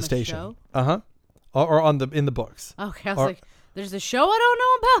on the station. Show? Or in the books. Okay, I was like, there's a show I don't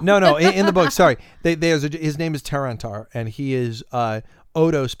know about. No, in the book. Sorry, his name is Tarantar, and he is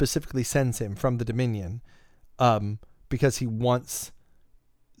Odo specifically sends him from the Dominion, because he wants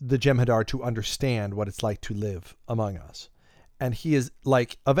the Jem'Hadar to understand what it's like to live among us, and he is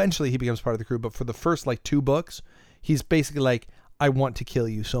like eventually he becomes part of the crew, but for the first like 2 books, he's basically like, I want to kill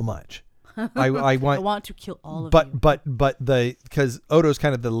you so much. I want to kill all of you. But because Odo's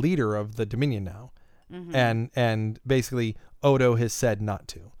kind of the leader of the Dominion now. Mm-hmm. And basically Odo has said not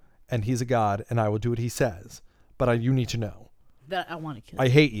to, and he's a god, and I will do what he says, but you need to know that I want to kill you. I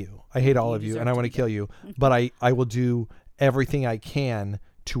hate you. I hate all of you, and I want to kill you, but I will do everything I can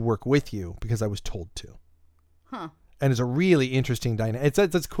to work with you because I was told to. Huh. And it's a really interesting dynamic. It's a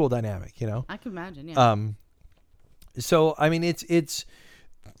cool dynamic, you know? I can imagine, yeah. So I mean it's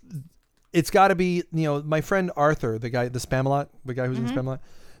got to be, you know, my friend Arthur, the guy who's in Spamalot.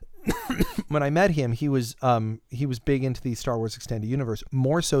 When I met him, he was big into the Star Wars Extended Universe,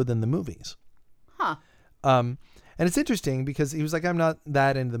 more so than the movies. Huh. And it's interesting because he was like, I'm not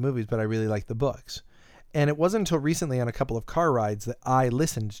that into the movies, but I really like the books. And it wasn't until recently on a couple of car rides that I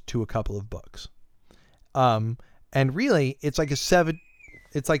listened to a couple of books. And really, it's like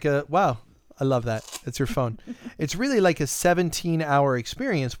wow, I love that. It's your phone. It's really like a 17-hour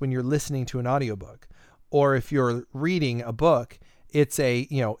experience when you're listening to an audiobook. Or if you're reading a book, it's a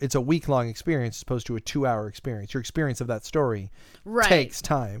week-long experience as opposed to a 2-hour experience. Your experience of that story takes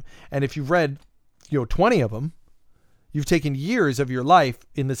time. And if you've read, 20 of them, you've taken years of your life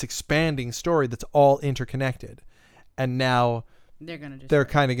in this expanding story that's all interconnected. And now they're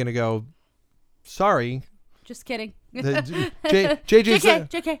kind of going to go, sorry. Just kidding. JJ's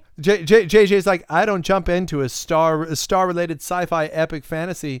like, I don't jump into a star-related sci-fi epic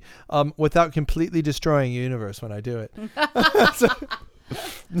fantasy without completely destroying your universe when I do it. So,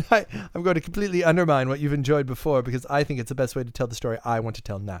 I'm going to completely undermine what you've enjoyed before because I think it's the best way to tell the story I want to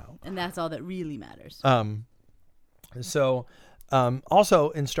tell now. And that's all that really matters. So, also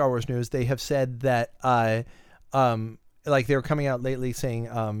in Star Wars news, they have said that, like they were coming out lately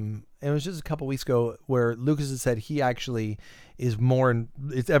saying, it was just a couple weeks ago where Lucas has said he actually is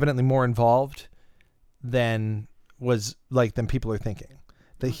it's evidently more involved than people are thinking.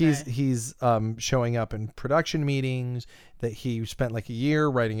 That he's showing up in production meetings, that he spent like a year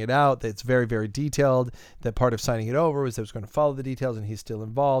writing it out, that it's very, very detailed, that part of signing it over was that it was going to follow the details and he's still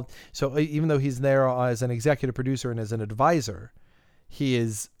involved. So even though he's there as an executive producer and as an advisor, he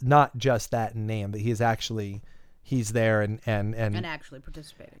is not just that in name, but he is actually, he's there and actually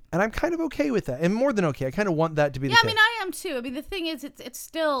participating. And I'm kind of okay with that. And more than okay. I kind of want that to be the case. Yeah, I mean, I am too. I mean, the thing is, it's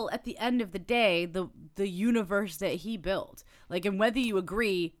still, at the end of the day, the universe that he built. Like, and whether you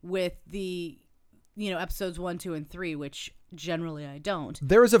agree with the, episodes 1, 2, and 3, which generally I don't.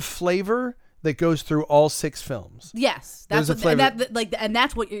 There is a flavor that goes through all 6 films. Yes, that's a flavor. And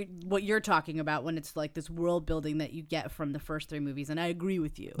that's what you're talking about when it's like this world building that you get from the first 3 movies. And I agree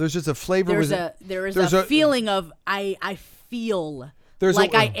with you. There's just a flavor. There is a feeling of I feel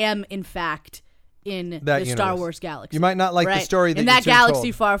like I am in fact in the Star Wars galaxy. You might not like the story that in that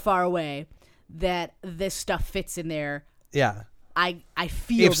galaxy far, far away. That this stuff fits in there. Yeah. I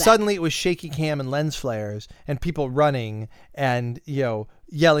feel if suddenly it was shaky cam and lens flares and people running and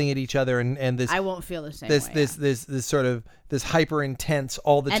yelling at each other and this, I won't feel the same this way. This sort of this hyper intense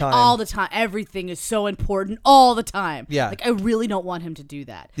all the time. All the time, everything is so important all the time. Yeah, like I really don't want him to do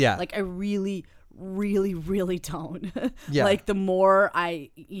that. Yeah, like I really, really, really don't. Yeah, like the more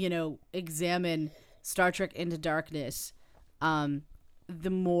I examine Star Trek Into Darkness, the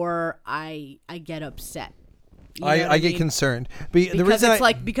more I get upset. I get concerned. But the reason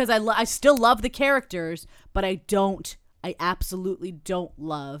because I still love the characters, but I absolutely don't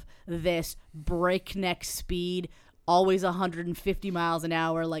love this breakneck speed, always 150 miles an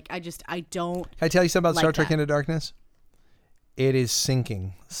hour. Like I don't. Can I tell you something about like Star Trek that. Into Darkness? It is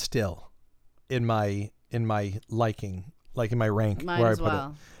sinking still in my liking, like in my rank. Might where as I put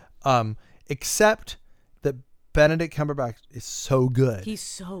well. it. Except that Benedict Cumberbatch is so good. He's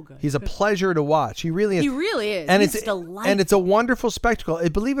so good. He's a pleasure to watch. He really is. He really is. And He's delightful. And it's a wonderful spectacle.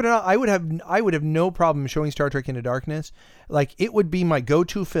 Believe it or not, I would have no problem showing Star Trek Into Darkness. Like it would be my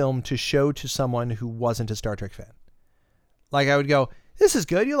go-to film to show to someone who wasn't a Star Trek fan. Like I would go, "This is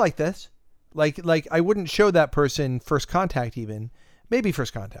good. You like this?" Like I wouldn't show that person First Contact even. Maybe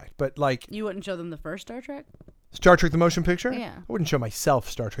First Contact, but like you wouldn't show them the first Star Trek? Star Trek the Motion Picture? Yeah. I wouldn't show myself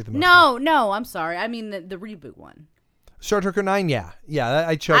Star Trek the Motion Picture. No, I'm sorry. I mean the reboot one. Star Trek 9, yeah.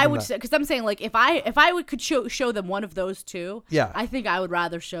 I'd show them I would say, because I'm saying, like, if I could show them one of those two, yeah, I think I would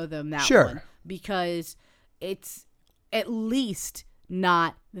rather show them that sure. one. Because it's at least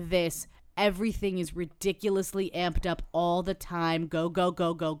not this, everything is ridiculously amped up all the time, go, go,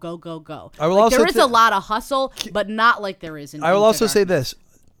 go, go, go, go, go. I will also there is a lot of hustle, but not like there is in I will also say Darkness.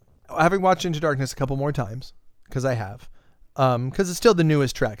 this. Having watched Into Darkness a couple more times, because I have, because it's still the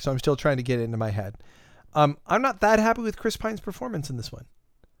newest Trek, so I'm still trying to get it into my head. I'm not that happy with Chris Pine's performance in this one.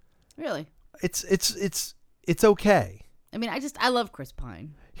 Really? It's okay. I mean, I love Chris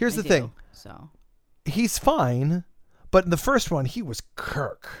Pine. Here's the thing. So he's fine, but in the first one he was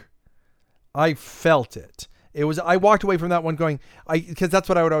Kirk. I felt it. I walked away from that one going, because that's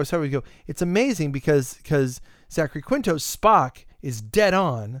what I would always say. We go, it's amazing because Zachary Quinto's Spock is dead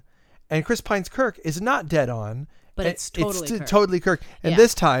on, and Chris Pine's Kirk is not dead on. But it's totally Kirk. And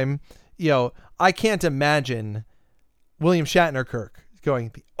this time, I can't imagine William Shatner Kirk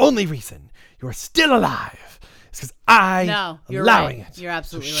going, the only reason you're still alive is because I'm allowing it. You're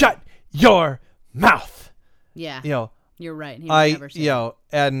absolutely right. Shut your mouth. Yeah. You're right. He would never say that.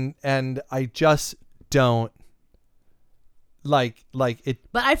 And I just don't like it.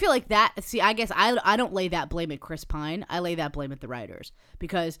 But I feel like that, see, I guess I don't lay that blame at Chris Pine. I lay that blame at the writers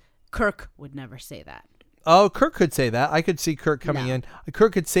because Kirk would never say that. Oh, Kirk could say that. I could see Kirk coming in.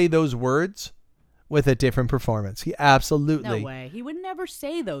 Kirk could say those words with a different performance. He absolutely. No way. He would never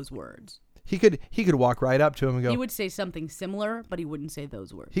say those words. He could walk right up to him and go. He would say something similar, but he wouldn't say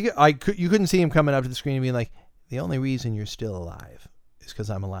those words. You couldn't see him coming up to the screen and being like, the only reason you're still alive is because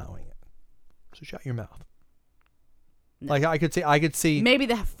I'm allowing it. So shut your mouth. No. Like I could see maybe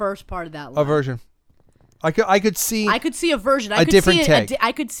the first part of that line. A version. I could see a version. A different take.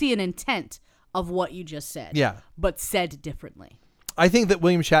 I could see an intent of what you just said. Yeah. But said differently. I think that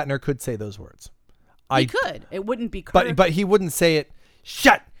William Shatner could say those words. He could. It wouldn't be Kirk. But he wouldn't say it,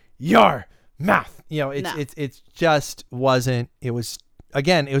 shut your mouth. It just wasn't. It was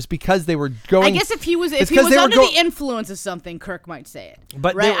because they were going. I guess if he was under the influence of something, Kirk might say it.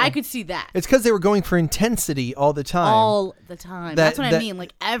 But right? I could see that. It's because they were going for intensity all the time. All the time. That's what I mean.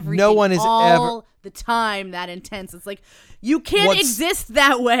 Like everything. No one is all the time that intense. It's like you can't exist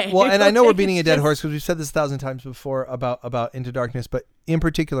that way. Well, and I know we're beating a dead horse because we've said this 1,000 times before about Into Darkness, but in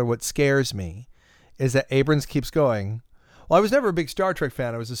particular, what scares me is that Abrams keeps going. Well, I was never a big Star Trek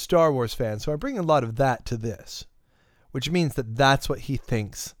fan. I was a Star Wars fan, so I bring a lot of that to this, which means that that's what he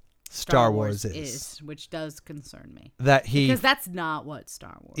thinks Star Wars is. Which does concern me. Because that's not what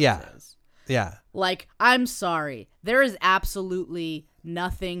Star Wars is. Yeah. Like, I'm sorry. There is absolutely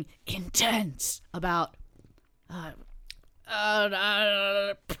nothing intense about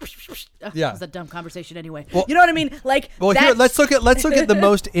yeah. It's a dumb conversation anyway. Well, you know what I mean? Like, here, let's look at the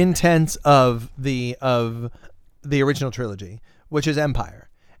most intense of the original trilogy, which is Empire.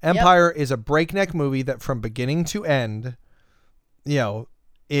 Empire is a breakneck movie that from beginning to end,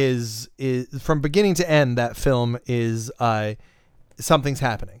 is from beginning to end, that film is something's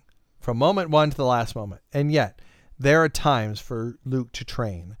happening from moment one to the last moment. And yet there are times for Luke to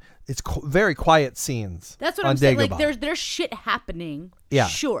train. It's very quiet scenes. That's what I'm saying. Like, there's shit happening. Yeah.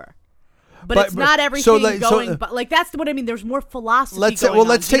 Sure. But it's not everything going. But like, that's what I mean. There's more philosophy going on.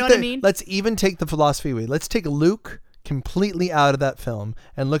 Let's take what I mean? Let's even take the philosophy away. Let's take Luke completely out of that film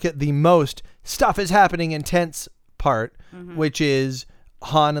and look at the most stuff is happening intense part, which is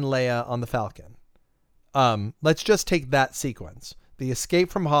Han and Leia on the Falcon. Let's just take that sequence. The escape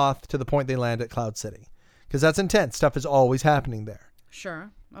from Hoth to the point they land at Cloud City. Because that's intense. Stuff is always happening there.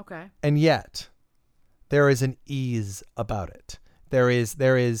 Sure. Okay. And yet, there is an ease about it. There is,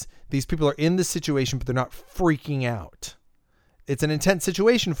 these people are in this situation, but they're not freaking out. It's an intense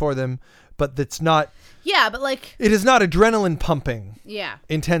situation for them, but it's not. Yeah, but like. It is not adrenaline pumping. Yeah.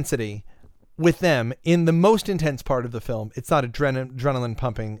 Intensity with them in the most intense part of the film. It's not adrenaline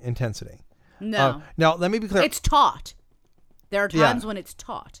pumping intensity. No. Now, let me be clear. It's taught. There are times when it's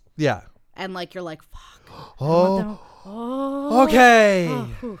taught. Yeah. And like, you're like, fuck. Okay.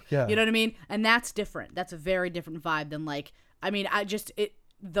 Yeah. You know what I mean? And that's different. That's a very different vibe than like, Into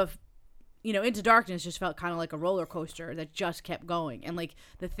Darkness just felt kind of like a roller coaster that just kept going. And like,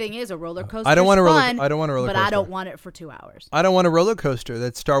 the thing is, a roller coaster I don't want a roller coaster. But I don't want it for 2 hours. I don't want a roller coaster.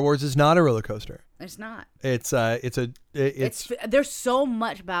 That Star Wars is not a roller coaster. It's not. There's so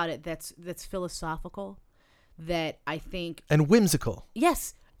much about it that's philosophical that I think. And whimsical.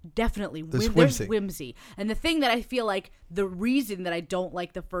 Yes. Definitely. There's whimsy. And the thing that I feel like the reason that I don't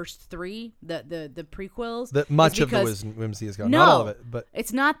like the first three, the prequels. That much of the whimsy is gone. Not all of it. But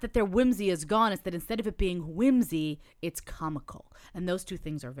it's not that their whimsy is gone. It's that instead of it being whimsy, it's comical. And those two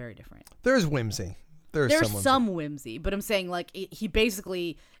things are very different. There's whimsy. There's some whimsy. But I'm saying like he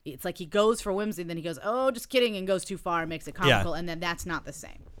basically, it's like he goes for whimsy, then he goes, oh, just kidding, and goes too far and makes it comical. And then that's not the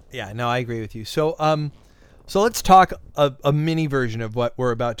same. Yeah, no, I agree with you. So let's talk a mini version of what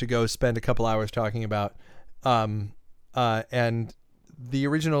we're about to go spend a couple hours talking about, and the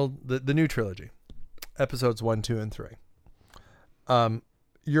original, the new trilogy, episodes 1, 2, and 3.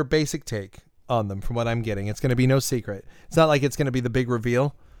 Your basic take on them, from what I'm getting, it's going to be no secret. It's not like it's going to be the big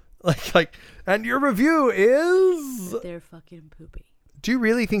reveal, and your review is they're fucking poopy. Do you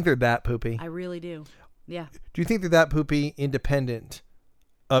really think they're that poopy? I really do. Yeah. Do you think they're that poopy independent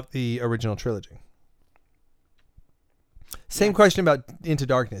of the original trilogy? Same question about Into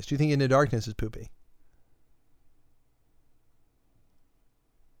Darkness. Do you think Into Darkness is poopy?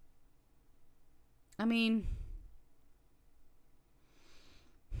 I mean,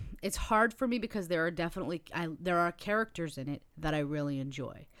 it's hard for me because there are characters in it that I really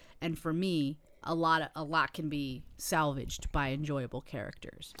enjoy, and for me, a lot can be salvaged by enjoyable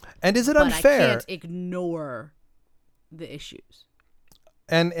characters. And is it unfair? I can't ignore the issues.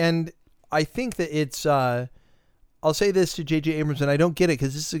 And I think that it's. I'll say this to J.J. Abrams, and I don't get it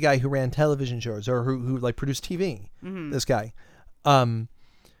because this is a guy who ran television shows or who like produced TV. Mm-hmm. This guy,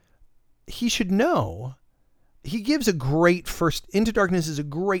 he should know. He gives a great Into Darkness is a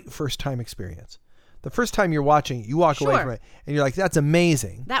great first time experience. The first time you're watching, you walk away from it, and you're like, "That's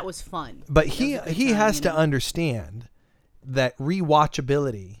amazing. That was fun." But he has to understand that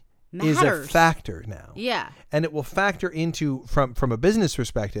rewatchability is a factor now. Yeah. And it will factor into, from a business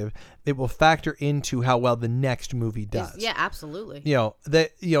perspective, it will factor into how well the next movie does. Yeah, absolutely.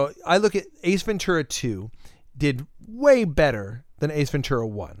 I look at Ace Ventura 2 did way better than Ace Ventura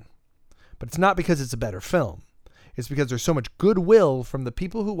 1. But it's not because it's a better film. It's because there's so much goodwill from the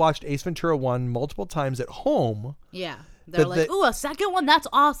people who watched Ace Ventura 1 multiple times at home. Yeah. They're like, ooh, a second one? That's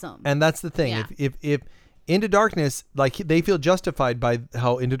awesome. And that's the thing. Yeah. If Into Darkness, like, they feel justified by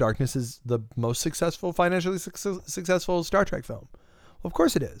how Into Darkness is the most successful, financially successful Star Trek film. Well, of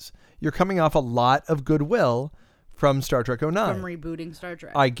course it is. You're coming off a lot of goodwill from Star Trek 09. From rebooting Star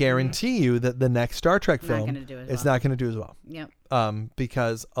Trek. I guarantee you that the next Star Trek film is not going to do as well. Yep.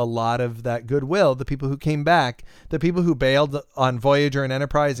 Because a lot of that goodwill, the people who came back, the people who bailed on Voyager and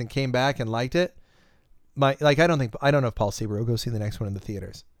Enterprise and came back and liked it, I don't know if Paul Sieber will go see the next one in the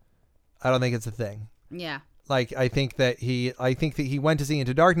theaters. I don't think it's a thing. Yeah. I think that he went to see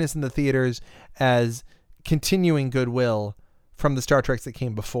Into Darkness in the theaters as continuing goodwill from the Star Treks that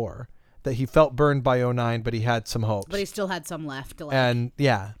came before. That he felt burned by 09, but he had some hopes. But he still had some left. And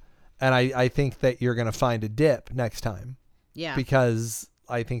I think that you're going to find a dip next time. Yeah. Because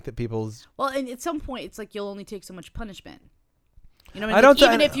I think that people's... Well, and at some point, it's like you'll only take so much punishment. You know what I mean?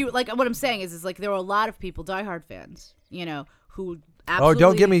 Even if you... Like, what I'm saying is like there were a lot of people, diehard fans, who absolutely... Oh,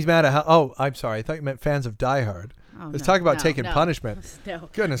 don't get me mad at how... Oh, I'm sorry. I thought you meant fans of Die Hard. Let's talk about taking punishment. No.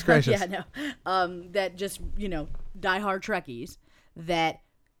 Goodness gracious. Yeah, no. That just, diehard Trekkies that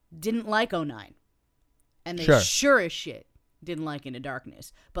didn't like 09. And they sure as shit didn't like Into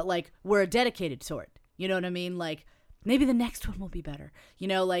Darkness. But, like, we're a dedicated sort. You know what I mean? Like, maybe the next one will be better.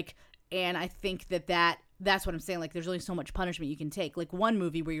 And I think that's what I'm saying. Like, there's only so much punishment you can take. Like, one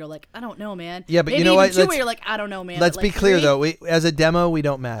movie where you're like, I don't know, man. Yeah, but maybe you know what? Two where you're like, I don't know, man. Let's but, like, be clear, 3, though. As a demo, we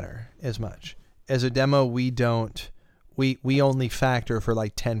don't matter as much. As a demo, we don't. We only factor for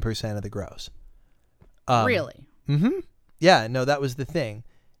like 10% of the gross. Really? Mm-hmm. Yeah, no, that was the thing.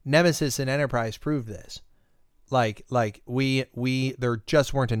 Nemesis and Enterprise proved this. Like there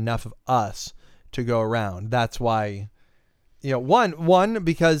just weren't enough of us to go around. That's why, one,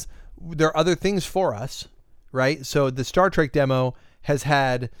 because there are other things for us, right? So the Star Trek demo has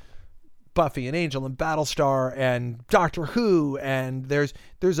had Buffy and Angel and Battlestar and Doctor Who, and there's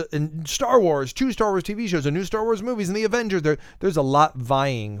Star Wars, 2 Star Wars TV shows, a new Star Wars movies, and the Avengers. There's a lot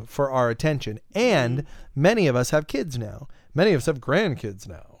vying for our attention, and many of us have kids now. Many of us have grandkids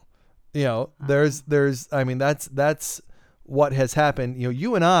now. I mean, that's what has happened.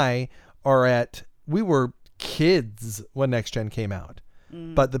 You and I we were kids when Next Gen came out,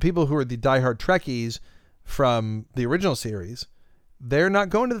 but the people who are the diehard Trekkies from the original series, they're not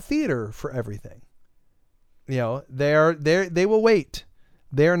going to the theater for everything. They will wait.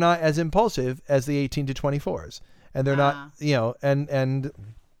 They're not as impulsive as the 18 to 24s, and they're not, and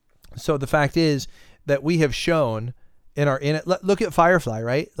so the fact is that we have shown look at Firefly,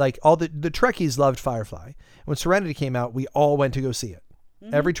 right? Like all the Trekkies loved Firefly. When Serenity came out, we all went to go see it.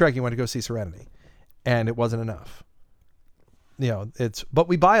 Mm-hmm. Every Trekkie went to go see Serenity, and it wasn't enough. But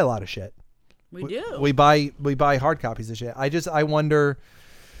we buy a lot of shit. We do. We buy hard copies of shit. I wonder.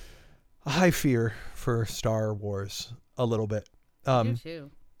 I fear for Star Wars a little bit. I do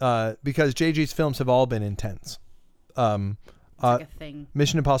too. Because JG's films have all been intense. Like a thing.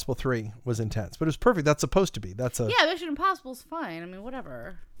 Mission Impossible 3 was intense, but it was perfect. That's supposed to be. Mission Impossible's fine. I mean,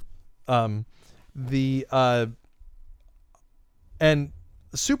 whatever. And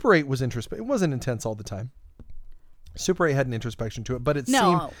Super 8 was introspective. It wasn't intense all the time. Super 8 had an introspection to it, but it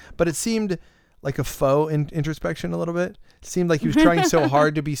seemed like a faux introspection a little bit. It seemed like he was trying so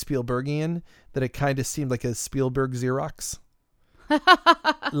hard to be Spielbergian that it kind of seemed like a Spielberg Xerox.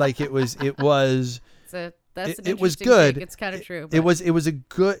 Like it was. It was good. Take. It's kind of true. It was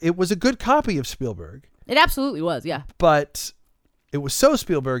a good copy of Spielberg. It absolutely was, yeah. But it was so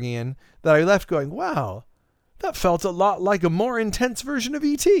Spielbergian that I left going, wow, that felt a lot like a more intense version of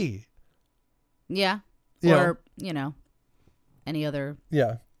E.T. Yeah. Or any other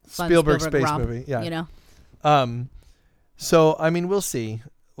Spielberg space romp, movie. Yeah. So I mean, we'll see.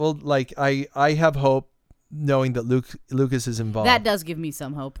 Well, like I have hope, knowing that Lucas is involved. That does give me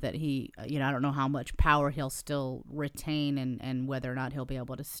some hope that he, I don't know how much power he'll still retain and whether or not he'll be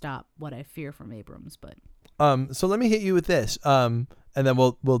able to stop what I fear from Abrams. But so let me hit you with this, and then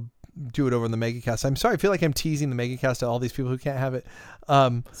we'll do it over in the Megacast. I'm sorry, I feel like I'm teasing the Megacast to all these people who can't have it.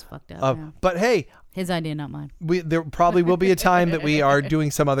 It's fucked up. But hey, his idea, not mine. There probably will be a time that we are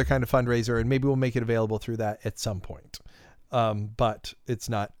doing some other kind of fundraiser, and maybe we'll make it available through that at some point. But it's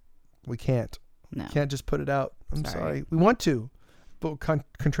not. We can't. No. Can't just put it out. I'm sorry. We want to, but we're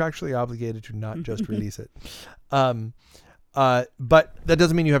contractually obligated to not just release it. But that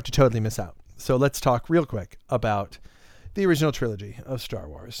doesn't mean you have to totally miss out. So let's talk real quick about the original trilogy of Star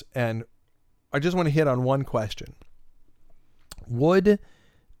Wars. And I just want to hit on one question.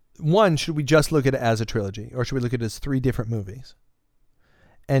 Should we just look at it as a trilogy, or should we look at it as 3 different movies?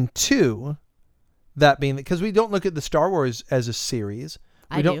 And 2, that being because we don't look at the Star Wars as a series.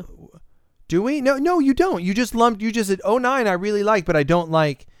 I do. Do we? No, you don't. You just said 09 I really like, but I don't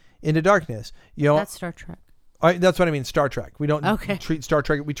like Into Darkness. That's Star Trek. That's what I mean, Star Trek. We don't treat Star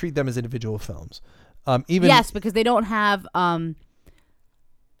Trek, we treat them as individual films. Yes, because they don't have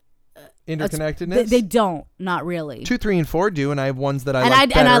interconnectedness. They don't, not really. 2, 3, and 4 do, and I have ones that I like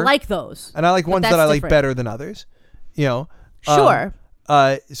better. And I like those. And I like ones that I like better than others. Sure.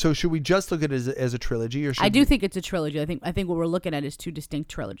 So should we just look at it as a trilogy, or should I do think it's a trilogy. I think what we're looking at is 2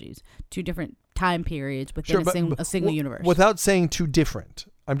 distinct trilogies, 2 different time periods within a single universe. Without saying 2 different,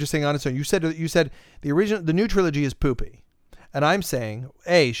 I'm just saying on its own. You said the new trilogy is poopy, And I'm saying,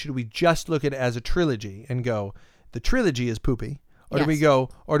 A, should we just look at it as a trilogy and go, the trilogy is poopy? Or do we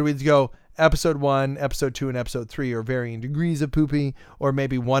go episode 1, episode 2, and episode 3 are varying degrees of poopy? Or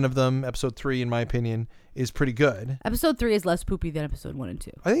maybe one of them, episode 3, in my opinion, is pretty good. Episode 3 is less poopy than episode 1 and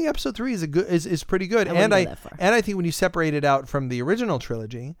 2. I think episode 3 is pretty good. I think when you separate it out from the original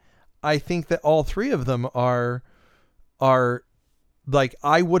trilogy, I think that all 3 of them are like,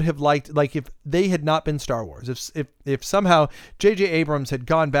 I would have liked, like, if they had not been Star Wars, if somehow J.J. Abrams had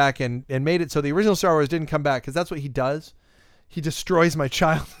gone back and made it so the original Star Wars didn't come back, because that's what he does. He destroys my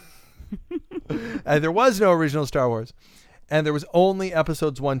child. And there was no original Star Wars. And there was only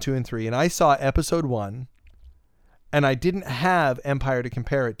episodes 1, 2, and 3. And I saw episode 1, and I didn't have Empire to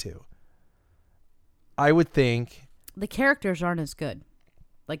compare it to. I would think the characters aren't as good.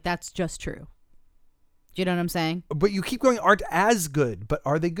 Like, that's just true. Do you know what I'm saying? But you keep going, aren't as good, but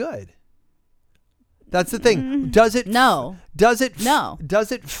are they good? That's the thing. Does it? No. Does it? No.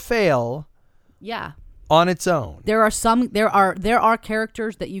 Does it fail? Yeah. On its own. There are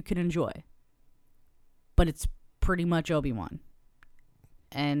characters that you can enjoy, but it's pretty much Obi-Wan.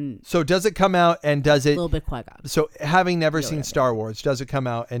 And so does it come out and does it? A little bit Qui-Gon. So having never seen Star Wars, does it come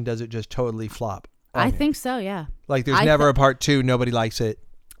out and does it just totally flop? I think so. Yeah. Like there's never a part 2. Nobody likes it.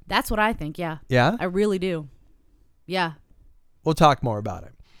 That's what I think, yeah. Yeah? I really do. Yeah. We'll talk more about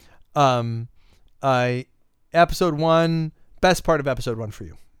it. Episode 1, best part of episode 1 for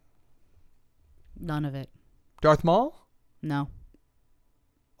you? None of it. Darth Maul? No.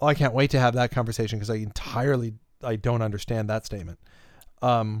 Oh, I can't wait to have that conversation because I don't understand that statement.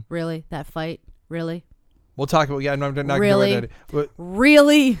 Really? That fight? Really? We'll talk about, I'm not really?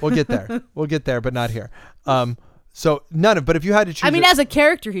 Really? We'll get there. We'll get there, but not here. So none of, but if you had to choose, I mean, as a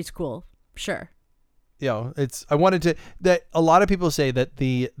character, he's cool. Sure. You know, I wanted to, that a lot of people say that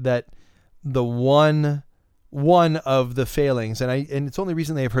the one of the failings, and it's only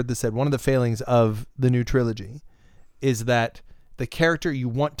recently I've heard this said, one of the failings of the new trilogy is that the character you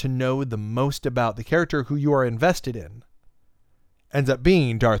want to know the most about, the character who you are invested in, ends up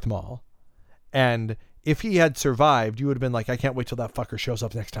being Darth Maul. And if he had survived, you would have been like, I can't wait till that fucker shows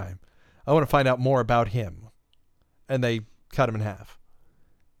up next time. I want to find out more about him. And they cut him in half.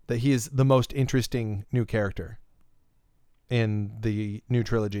 That he is the most interesting new character in the new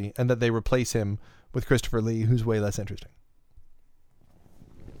trilogy, and that they replace him with Christopher Lee, who's way less interesting.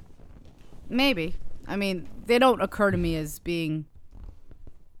 Maybe. I mean, they don't occur to me as being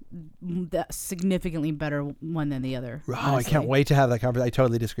the significantly better one than the other. Oh, honestly. I can't wait to have that conversation. I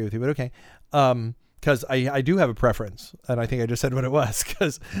totally disagree with you, but okay. Because I do have a preference, and I think I just said what it was,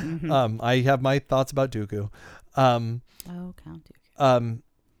 because I have my thoughts about Dooku. Count Dooku.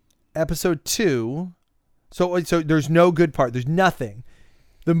 Episode 2. So there's no good part. There's nothing.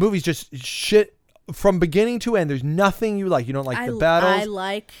 The movie's just shit from beginning to end. There's nothing you like. You don't like the battles.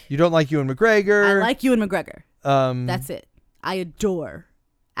 You don't like Ewan McGregor. I like Ewan McGregor. That's it. I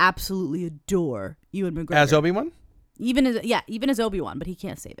absolutely adore Ewan McGregor. As Obi-Wan? Even as Obi-Wan, but he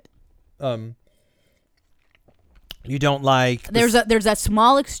can't save it. You don't like... There's that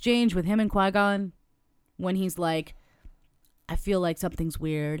small exchange with him and Qui-Gon when he's like, I feel like something's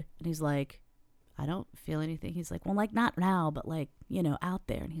weird. And he's like, I don't feel anything. He's like, well, like, not now, but like, you know, out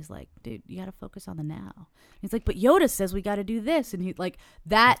there. And he's like, dude, you got to focus on the now. He's like, but Yoda says we got to do this. And he like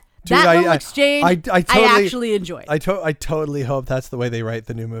that little exchange, I actually enjoyed. I totally hope that's the way they write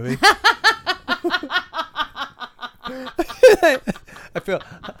the new movie.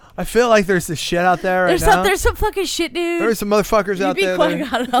 I feel like there's this shit out there right now. There's some fucking shit, dude. There's some motherfuckers out there.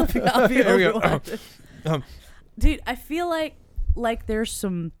 I'll be Obi-Wan. Dude, I feel like there's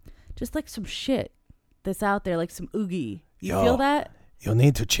some shit that's out there, like some oogie. You feel that? You'll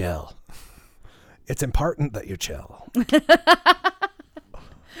need to chill. It's important that you chill.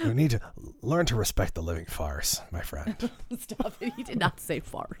 You need to learn to respect the living farce, my friend. Stop it. He did not say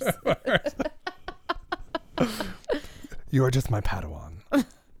farce. You are just my Padawan.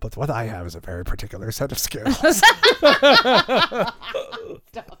 But what I have is a very particular set of skills. Stop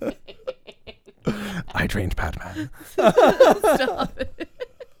it. I trained Padman. Stop it.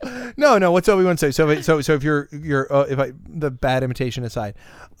 No. What's Obi-Wan say? So if you're the bad imitation aside,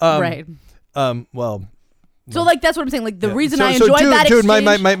 right? Well. So like that's what I'm saying. Like the reason I enjoyed that exchange. Dude,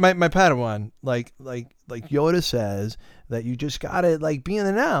 my Padawan, like Yoda says that you just gotta like be in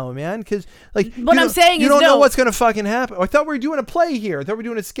the now, man. Because like what I'm saying you is don't know what's gonna fucking happen. I thought we were doing a play here. I thought we were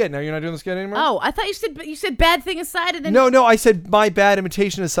doing a skit. Now you're not doing the skit anymore. Oh, I thought you said bad thing aside and then no. I said my bad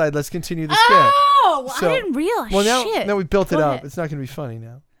imitation aside. Let's continue the skit. Oh, well, I didn't realize. Well, now we built it up. Ahead. It's not gonna be funny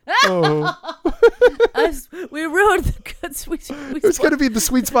now. Oh. We ruined the good sweet. It was going to be the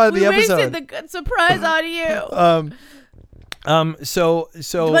sweet spot of the episode. We wasted the good surprise on you. So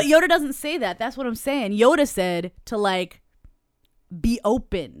But Yoda doesn't say that. That's what I'm saying. Yoda said to like be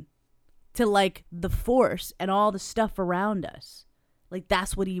open to like the Force and all the stuff around us. Like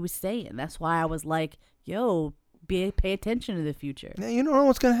that's what he was saying. That's why I was like, yo, pay attention to the future. Now, you don't know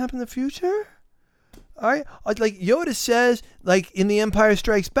what's going to happen in the future? All right. Like Yoda says, like in The Empire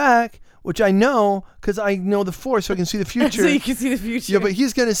Strikes Back, which I know because I know the Force, so I can see the future. So you can see the future. Yeah, but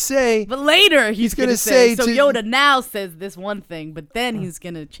he's going to say. But later he's going to say. So to, Yoda now says this one thing, but then he's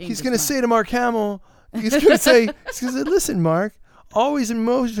going to change. He's going to say to Mark Hamill, he's going to say, listen, Mark, always in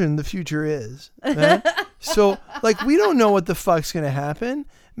motion the future is. Right? So, like, we don't know what the fuck's going to happen.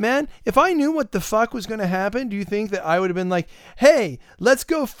 Man, if I knew what the fuck was going to happen, do you think that I would have been like, hey, let's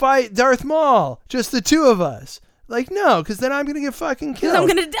go fight Darth Maul, just the two of us? Like, no, because then I'm going to get fucking killed. I'm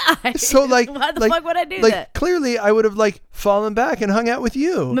going to die. So, like, why the fuck would I do like, that? Clearly, I would have, like, fallen back and hung out with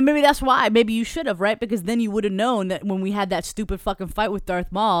you. But maybe that's why. Maybe you should have, right? Because then you would have known that when we had that stupid fucking fight with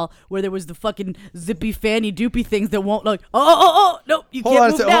Darth Maul, where there was the fucking zippy fanny doopy things that won't, like, no, you hold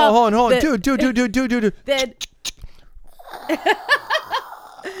can't on move now. Hold on. Dude. Then...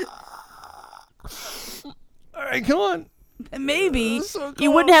 All right, come on. Maybe so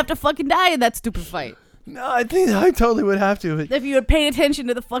you wouldn't have to fucking die in that stupid fight. No, I think I totally would have to. If you had paid attention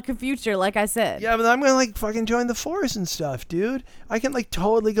to the fucking future, like I said. Yeah, but I'm gonna like fucking join the Force and stuff, dude. I can like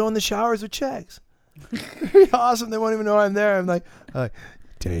totally go in the showers with chicks. Awesome. They won't even know I'm there. I'm like,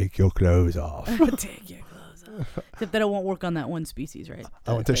 take your clothes off. Take your clothes off. Except that it won't work on that one species, right?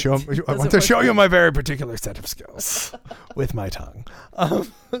 I want to show you my very particular set of skills with my tongue.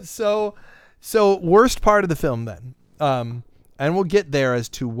 So worst part of the film then. And we'll get there as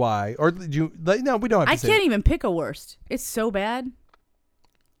to why. Or no, we don't have to I can't even pick a worst. It's so bad.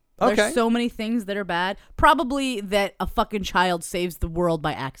 Okay. There's so many things that are bad. Probably that a fucking child saves the world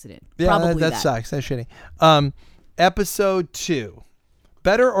by accident. Yeah, Probably that sucks. That's shitty. Episode 2.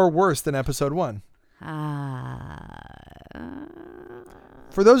 Better or worse than episode 1?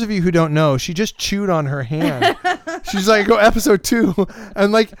 For those of you who don't know, she just chewed on her hand. She's like, go episode 2,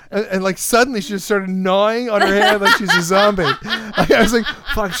 and like suddenly she just started gnawing on her hand like she's a zombie. I was like,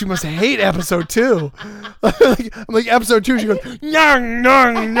 fuck, she must hate episode 2. I'm like episode 2, she goes, nyong,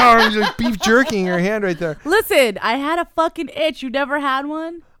 nyong, nyong. She's like beef jerking her hand right there. Listen, I had a fucking itch. You never had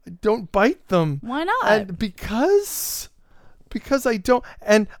one? Don't bite them. Why not? And because I don't,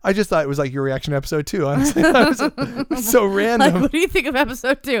 and I just thought it was like your reaction to episode 2. Honestly, it was so random. Like, what do you think of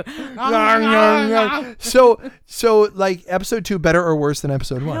episode 2? So like episode 2 better or worse than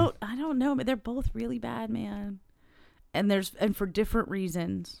episode 1? I don't know, but they're both really bad, man. And for different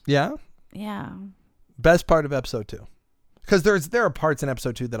reasons. Yeah. Yeah. Best part of episode 2, because there are parts in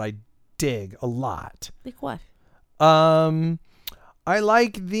episode 2 that I dig a lot. Like what? I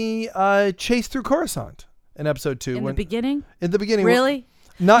like the chase through Coruscant. In episode 2, in the beginning, really,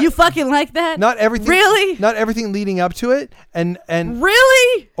 you fucking like that? Not everything, really, not everything leading up to it, and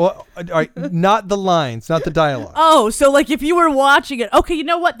really, well, all right, not the lines, not the dialogue. Oh, so like if you were watching it, okay, you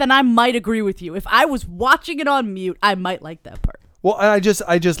know what? Then I might agree with you. If I was watching it on mute, I might like that part. Well, and I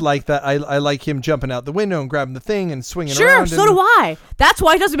just like that. I like him jumping out the window and grabbing the thing and swinging around. Sure, so do I. That's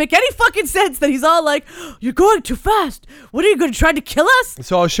why it doesn't make any fucking sense that he's all like, "You're going too fast. What are you going to try to kill us?"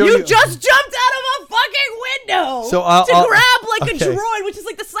 So I'll show you. You just jumped out of a fucking window. So I'll grab like a droid, which is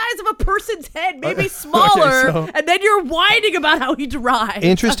like the size of a person's head, maybe smaller, and then you're whining about how he drives.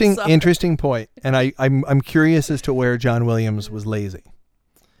 Interesting point. And I'm curious as to where John Williams was lazy,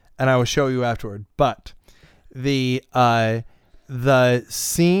 and I will show you afterward. But the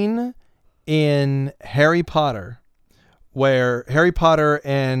scene in Harry Potter where Harry Potter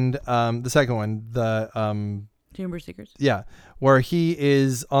and the second one, the Chamber of Secrets. Yeah, where he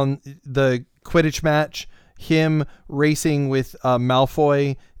is on the Quidditch match, him racing with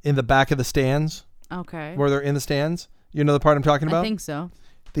Malfoy in the back of the stands. Okay. Where they're in the stands. You know the part I'm talking about? I think so.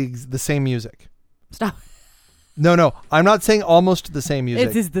 The same music. Stop. No, I'm not saying almost the same music.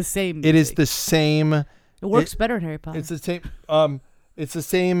 It is the same music. It is the same. It works better in Harry Potter. It's the same. It's the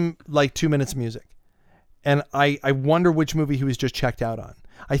same like 2 minutes of music, and I wonder which movie he was just checked out on.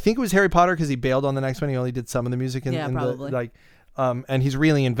 I think it was Harry Potter because he bailed on the next one. He only did some of the music, probably. And he's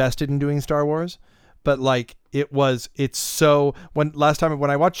really invested in doing Star Wars. But like it's so when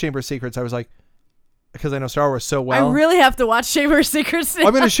I watched Chamber of Secrets, I was like, because I know Star Wars so well. I really have to watch Chamber of Secrets.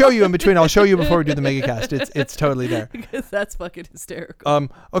 I'm going to show you in between. I'll show you before we do the megacast. It's totally there. Because that's fucking hysterical.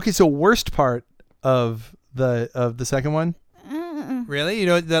 Okay, so worst part of the second one. Really? You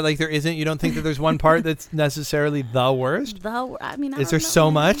know that like there isn't. You don't think that there's one part that's necessarily the worst? I mean, is there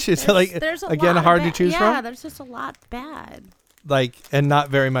so much? It's like there's again hard to choose from. Yeah, there's just a lot bad. and not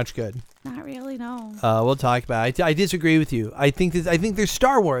very much good. Not really, no. We'll talk about it. I disagree with you. I think they're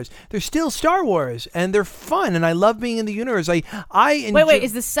Star Wars. They're still Star Wars, and they're fun, and I love being in the universe. I enjoy... Wait,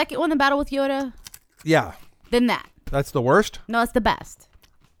 is the second one the battle with Yoda? Yeah. Then that. That's the worst? No, that's the best.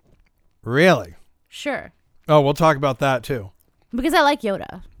 Really? Sure. Oh, we'll talk about that too. Because I like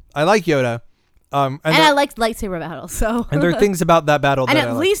Yoda. I like Yoda. And I like lightsaber battles, so... And there are things about that battle that and I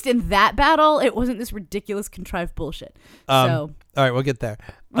at like. least in that battle, it wasn't this ridiculous contrived bullshit. All right, we'll get there.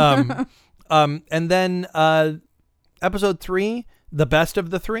 And then episode 3, the best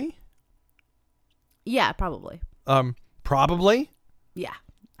of the 3? Yeah, probably. Probably? Yeah.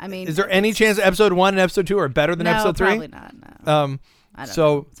 I mean... Is there any chance episode 1 and episode 2 are better than episode 3? Probably not, no. I don't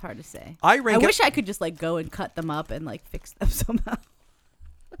know. It's hard to say. I wish I could just go and cut them up and fix them somehow.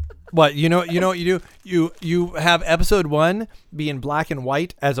 What you know what you do? You have episode 1 be in black and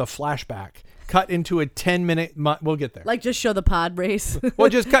white as a flashback, cut into a 10-minute. We'll get there. Just show the pod race. Well,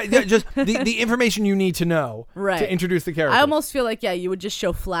 just cut just the information you need to know to introduce the character. I almost feel like you would just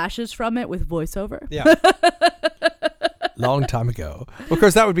show flashes from it with voiceover. Yeah. Long time ago. Of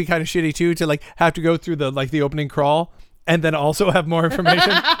course, that would be kind of shitty too to have to go through the opening crawl and then also have more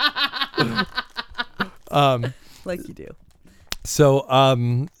information. Like you do. So I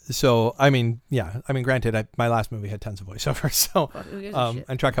mean, granted, my last movie had tons of voiceover, so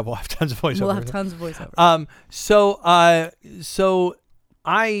and Trek Hub will have tons of voiceover. We'll have tons of voiceover. So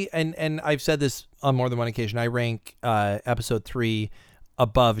I and I've said this on more than one occasion. I rank episode 3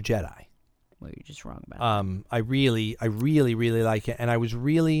 above Jedi. Well, you're just wrong about that. I really like it, and I was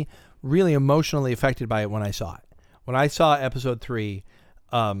really emotionally affected by it when I saw it. When I saw episode 3.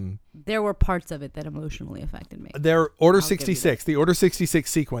 There were parts of it that emotionally affected me. Order 66, the Order 66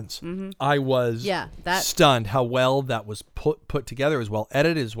 sequence. Mm-hmm. I was stunned how well that was put together. It was well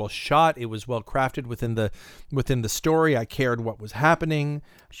edited, it was well shot, it was well crafted within the story. I cared what was happening.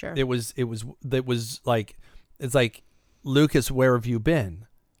 Sure. It was like, it's like, Lucas, where have you been?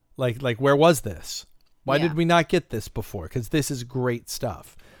 Like where was this? Why did we not get this before? Because this is great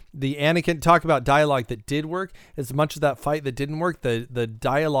stuff. The Anakin, talk about dialogue that did work. As much as that fight that didn't work, the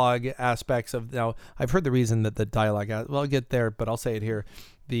dialogue aspects of, now I've heard the reason that the dialogue, well, I'll get there, but I'll say it here.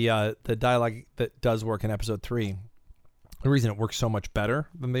 The dialogue that does work in episode 3, the reason it works so much better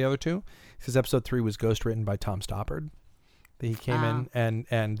than the other two is because episode 3 was ghostwritten by Tom Stoppard. He came in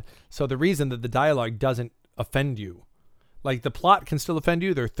and so the reason that the dialogue doesn't offend you, the plot can still offend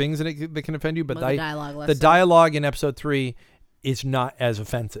you. There are things in it that can offend you, but the dialogue in episode 3 is not as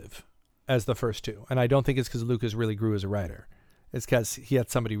offensive as the first two. And I don't think it's because Lucas really grew as a writer. It's because he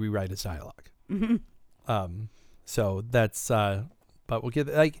had somebody rewrite his dialogue. Mm-hmm. So that's, but we'll get,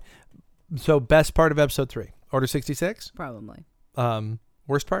 so best part of episode 3, Order 66? Probably.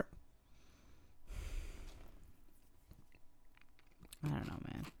 Worst part? I don't know,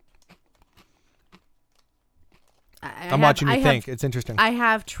 man. I'm watching you think. It's interesting. I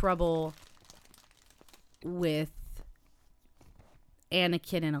have trouble with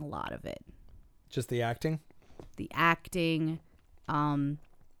Anakin in a lot of it. Just the acting? The acting, the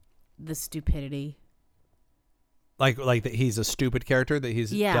stupidity. Like that he's a stupid character, that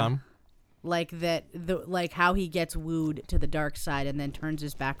he's dumb? Like how he gets wooed to the dark side and then turns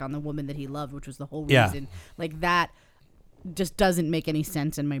his back on the woman that he loved, which was the whole reason. Like that just doesn't make any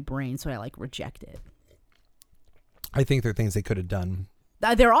sense in my brain, so I reject it. I think there are things they could have done.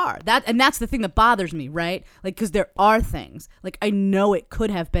 There are. And that's the thing that bothers me, right? Because there are things. I know it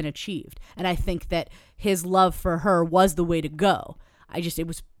could have been achieved. And I think that his love for her was the way to go. It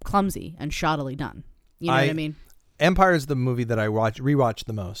was clumsy and shoddily done. You know what I mean? Empire is the movie that I rewatch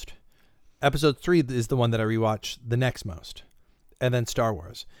the most. Episode 3 is the one that I rewatch the next most. And then Star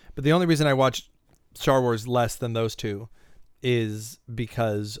Wars. But the only reason I watch Star Wars less than those two is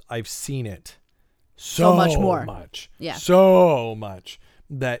because I've seen it so much more. Yeah. So much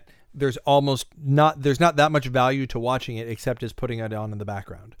that there's not that much value to watching it except as putting it on in the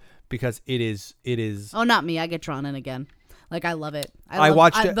background, because it is. Oh, not me. I get drawn in again. I love it. I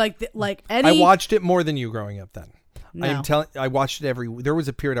watched it. I watched it more than you growing up then. No. I watched it there was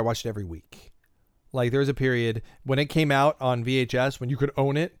a period I watched it every week. There was a period when it came out on VHS when you could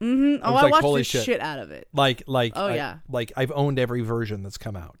own it. Mm-hmm. I watched the shit out of it. I've owned every version that's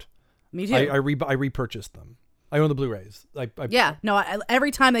come out. Me too. I repurchased them. I own the Blu-rays.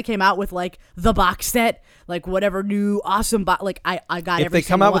 Every time they came out with the box set, whatever new awesome I got every single one. If they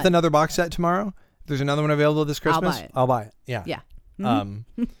come out with another box set tomorrow, if there's another one available this Christmas, I'll buy it. Yeah. Yeah.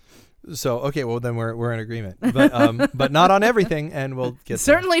 Mm-hmm. So okay, well then we're in agreement, but not on everything, and we'll get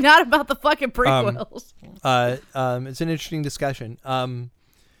certainly there. Not about the fucking prequels. It's an interesting discussion.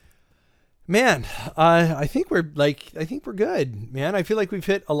 Man, I think we're good, man. I feel like we've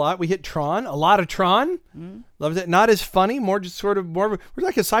hit a lot. We hit Tron, a lot of Tron. Loves it. Not as funny, more just sort of more. We're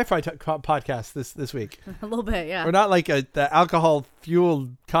like a sci-fi podcast this week. A little bit, yeah. We're not like the alcohol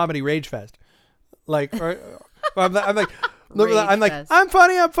fueled comedy rage fest. Like, I'm like. I'm like, I'm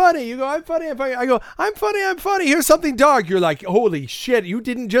funny. You go, I'm funny. I go, I'm funny. Here's something dark. You're like, holy shit, you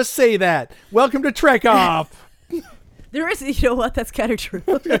didn't just say that. Welcome to Trek Off. There is, you know what? That's kind of true.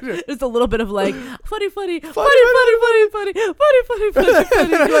 There's a little bit of like funny, dark.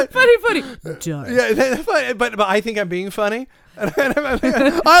 Yeah, but I think I'm being funny.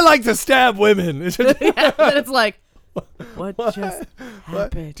 I like to stab women. Then it's like, what just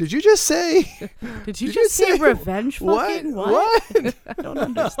happened? Did you just say? Did you just say revenge? Fucking what? I don't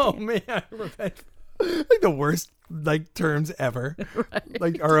understand. Oh man, revenge. Like the worst terms ever. Right.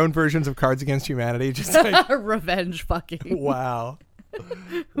 Like our own versions of Cards Against Humanity. Just like revenge fucking. Wow.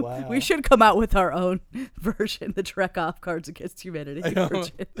 We should come out with our own version, the Trek Off Cards Against Humanity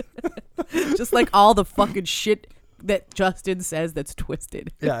version. Just like all the fucking shit that Justin says that's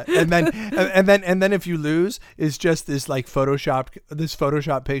twisted. Yeah, and then if you lose, is just this like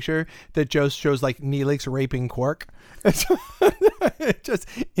Photoshop picture that just shows like Neelix raping Quark. Just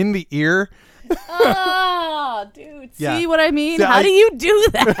in the ear. Oh, dude. Yeah. See what I mean? So How do you do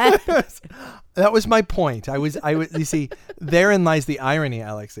that? That was my point. I was. You see, therein lies the irony,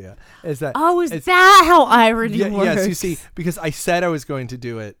 Alexia. Is that? Oh, is that how irony works? Yes, you see, because I said I was going to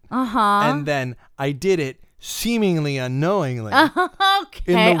do it, and then I did it seemingly unknowingly, okay,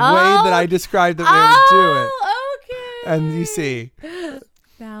 in the way that I described that we would do it. Okay. And you see,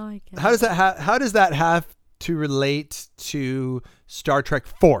 now I get how does that have to relate to Star Trek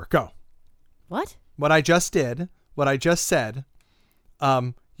 4? Go. What? What I just did, what I just said,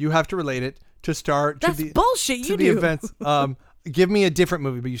 you have to relate it to That's bullshit. You to do. the events. Give me a different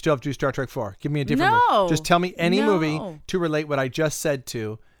movie, but you still have to do Star Trek 4. Give me a different movie. Just tell me any movie to relate what I just said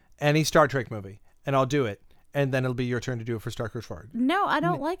to any Star Trek movie, and I'll do it. And then it'll be your turn to do it for Star Trek 4. No, I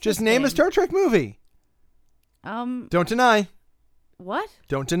don't like Just this name game. a Star Trek movie. Don't deny. What?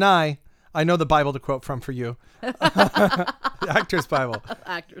 Don't deny. I know the Bible to quote from for you. Actor's Bible.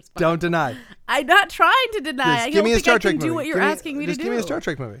 Actor's Bible. Don't deny. I'm not trying to deny. Give me a Star Trek movie. Do what you're asking me to do. Just give me a Star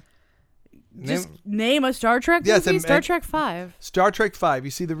Trek movie. Just name a Star Trek movie. Star Trek 5. Star Trek 5.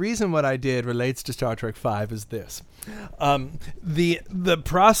 You see, the reason what I did relates to Star Trek 5 is this: the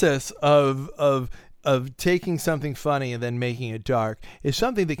process of taking something funny and then making it dark is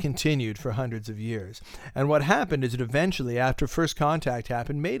something that continued for hundreds of years. And what happened is it eventually, after First Contact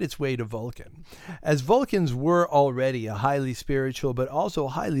happened, made its way to Vulcan. As Vulcans were already a highly spiritual but also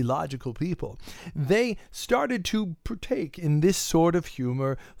highly logical people, they started to partake in this sort of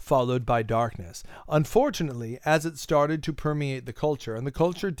humor followed by darkness. Unfortunately, as it started to permeate the culture, and the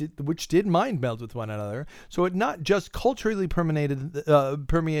culture which did mind meld with one another, so it not just culturally permeated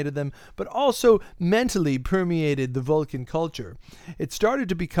them, but also mentally permeated the Vulcan culture. It started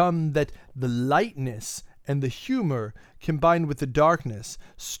to become that the lightness and the humor combined with the darkness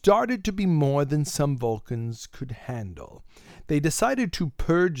started to be more than some Vulcans could handle. They decided to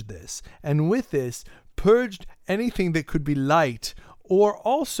purge this, and with this, purged anything that could be light or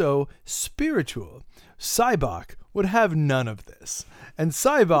also spiritual. Sybok would have none of this. And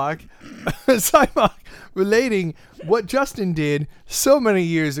Sybok relating what Justin did so many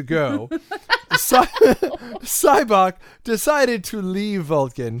years ago, Sybok decided to leave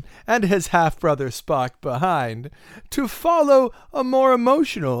Vulcan and his half-brother Spock behind to follow a more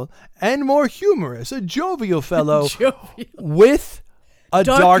emotional and more humorous, a jovial fellow with a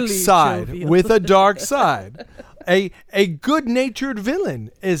dark side. Jovial. With a dark side. A good-natured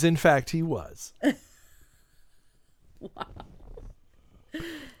villain, as in fact he was. Wow.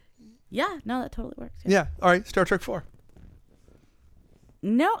 Yeah, no, that totally works. Yeah. All right, Star Trek 4.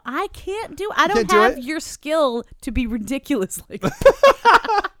 No, I can't do. I don't have your skill to be ridiculous like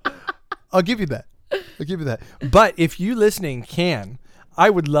that. I'll give you that. But if you listening can, I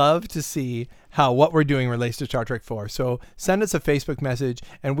would love to see how what we're doing relates to Star Trek 4. So send us a Facebook message,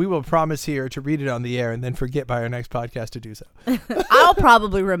 and we will promise here to read it on the air and then forget by our next podcast to do so. I'll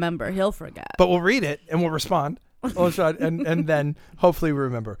probably remember. He'll forget. But we'll read it, and we'll respond. And then hopefully we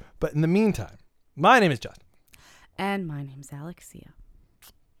remember. But in the meantime, my name is Justin. And my name's Alexia.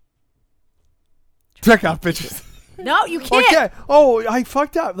 Trek Off, bitches. No, you can't. Okay. Oh, I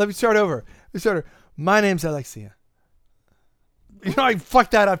fucked up. Let me start over. My name's Alexia. You know, I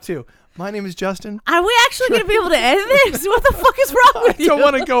fucked that up too. My name is Justin. Are we actually going to be able to end this? What the fuck is wrong with I you? don't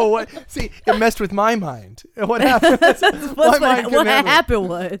want to go away. See, it messed with my mind. What happened? What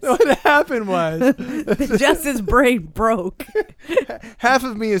happened was Justin's brain broke. Half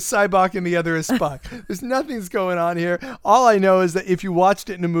of me is Cybok and the other is Spock. There's nothing's going on here. All I know is that if you watched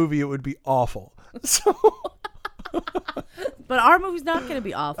it in a movie, it would be awful. So... But our movie's not going to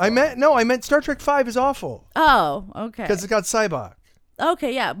be awful. I meant Star Trek V is awful. Oh, okay. Because it's got Cybok.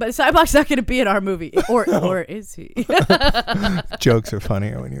 Okay, yeah, but Cybok's not going to be in our movie, or is he? Jokes are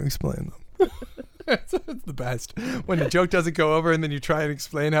funnier when you explain them. It's the best when the joke doesn't go over, and then you try and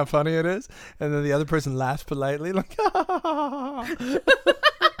explain how funny it is, and then the other person laughs politely, like, oh,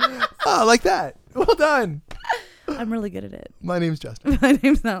 like that. Well done. I'm really good at it. My name's Justin. My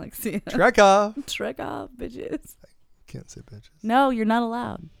name's Alexia. Trek off. Trek off, bitches. I can't say bitches. No, you're not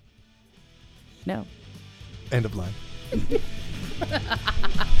allowed. No. End of line.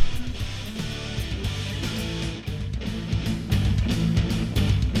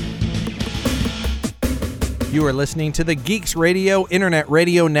 You are listening to the Geeks Radio Internet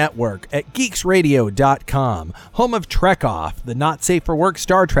Radio Network at geeksradio.com, home of Trek Off, the Not Safe for Work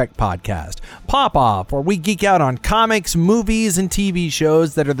Star Trek podcast, Pop Off, where we geek out on comics, movies, and TV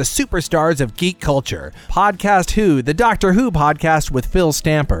shows that are the superstars of geek culture, Podcast Who, the Doctor Who podcast with Phil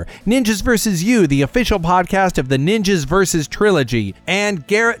Stamper, Ninjas vs. You, the official podcast of the Ninjas vs. Trilogy, and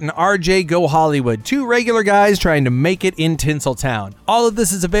Garrett and RJ Go Hollywood, two regular guys trying to make it in Tinseltown. All of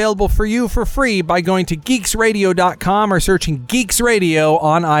this is available for you for free by going to geeksradio.com or searching Geeks Radio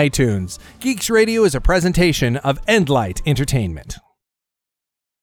on iTunes. Geeks Radio is a presentation of Endlight Entertainment.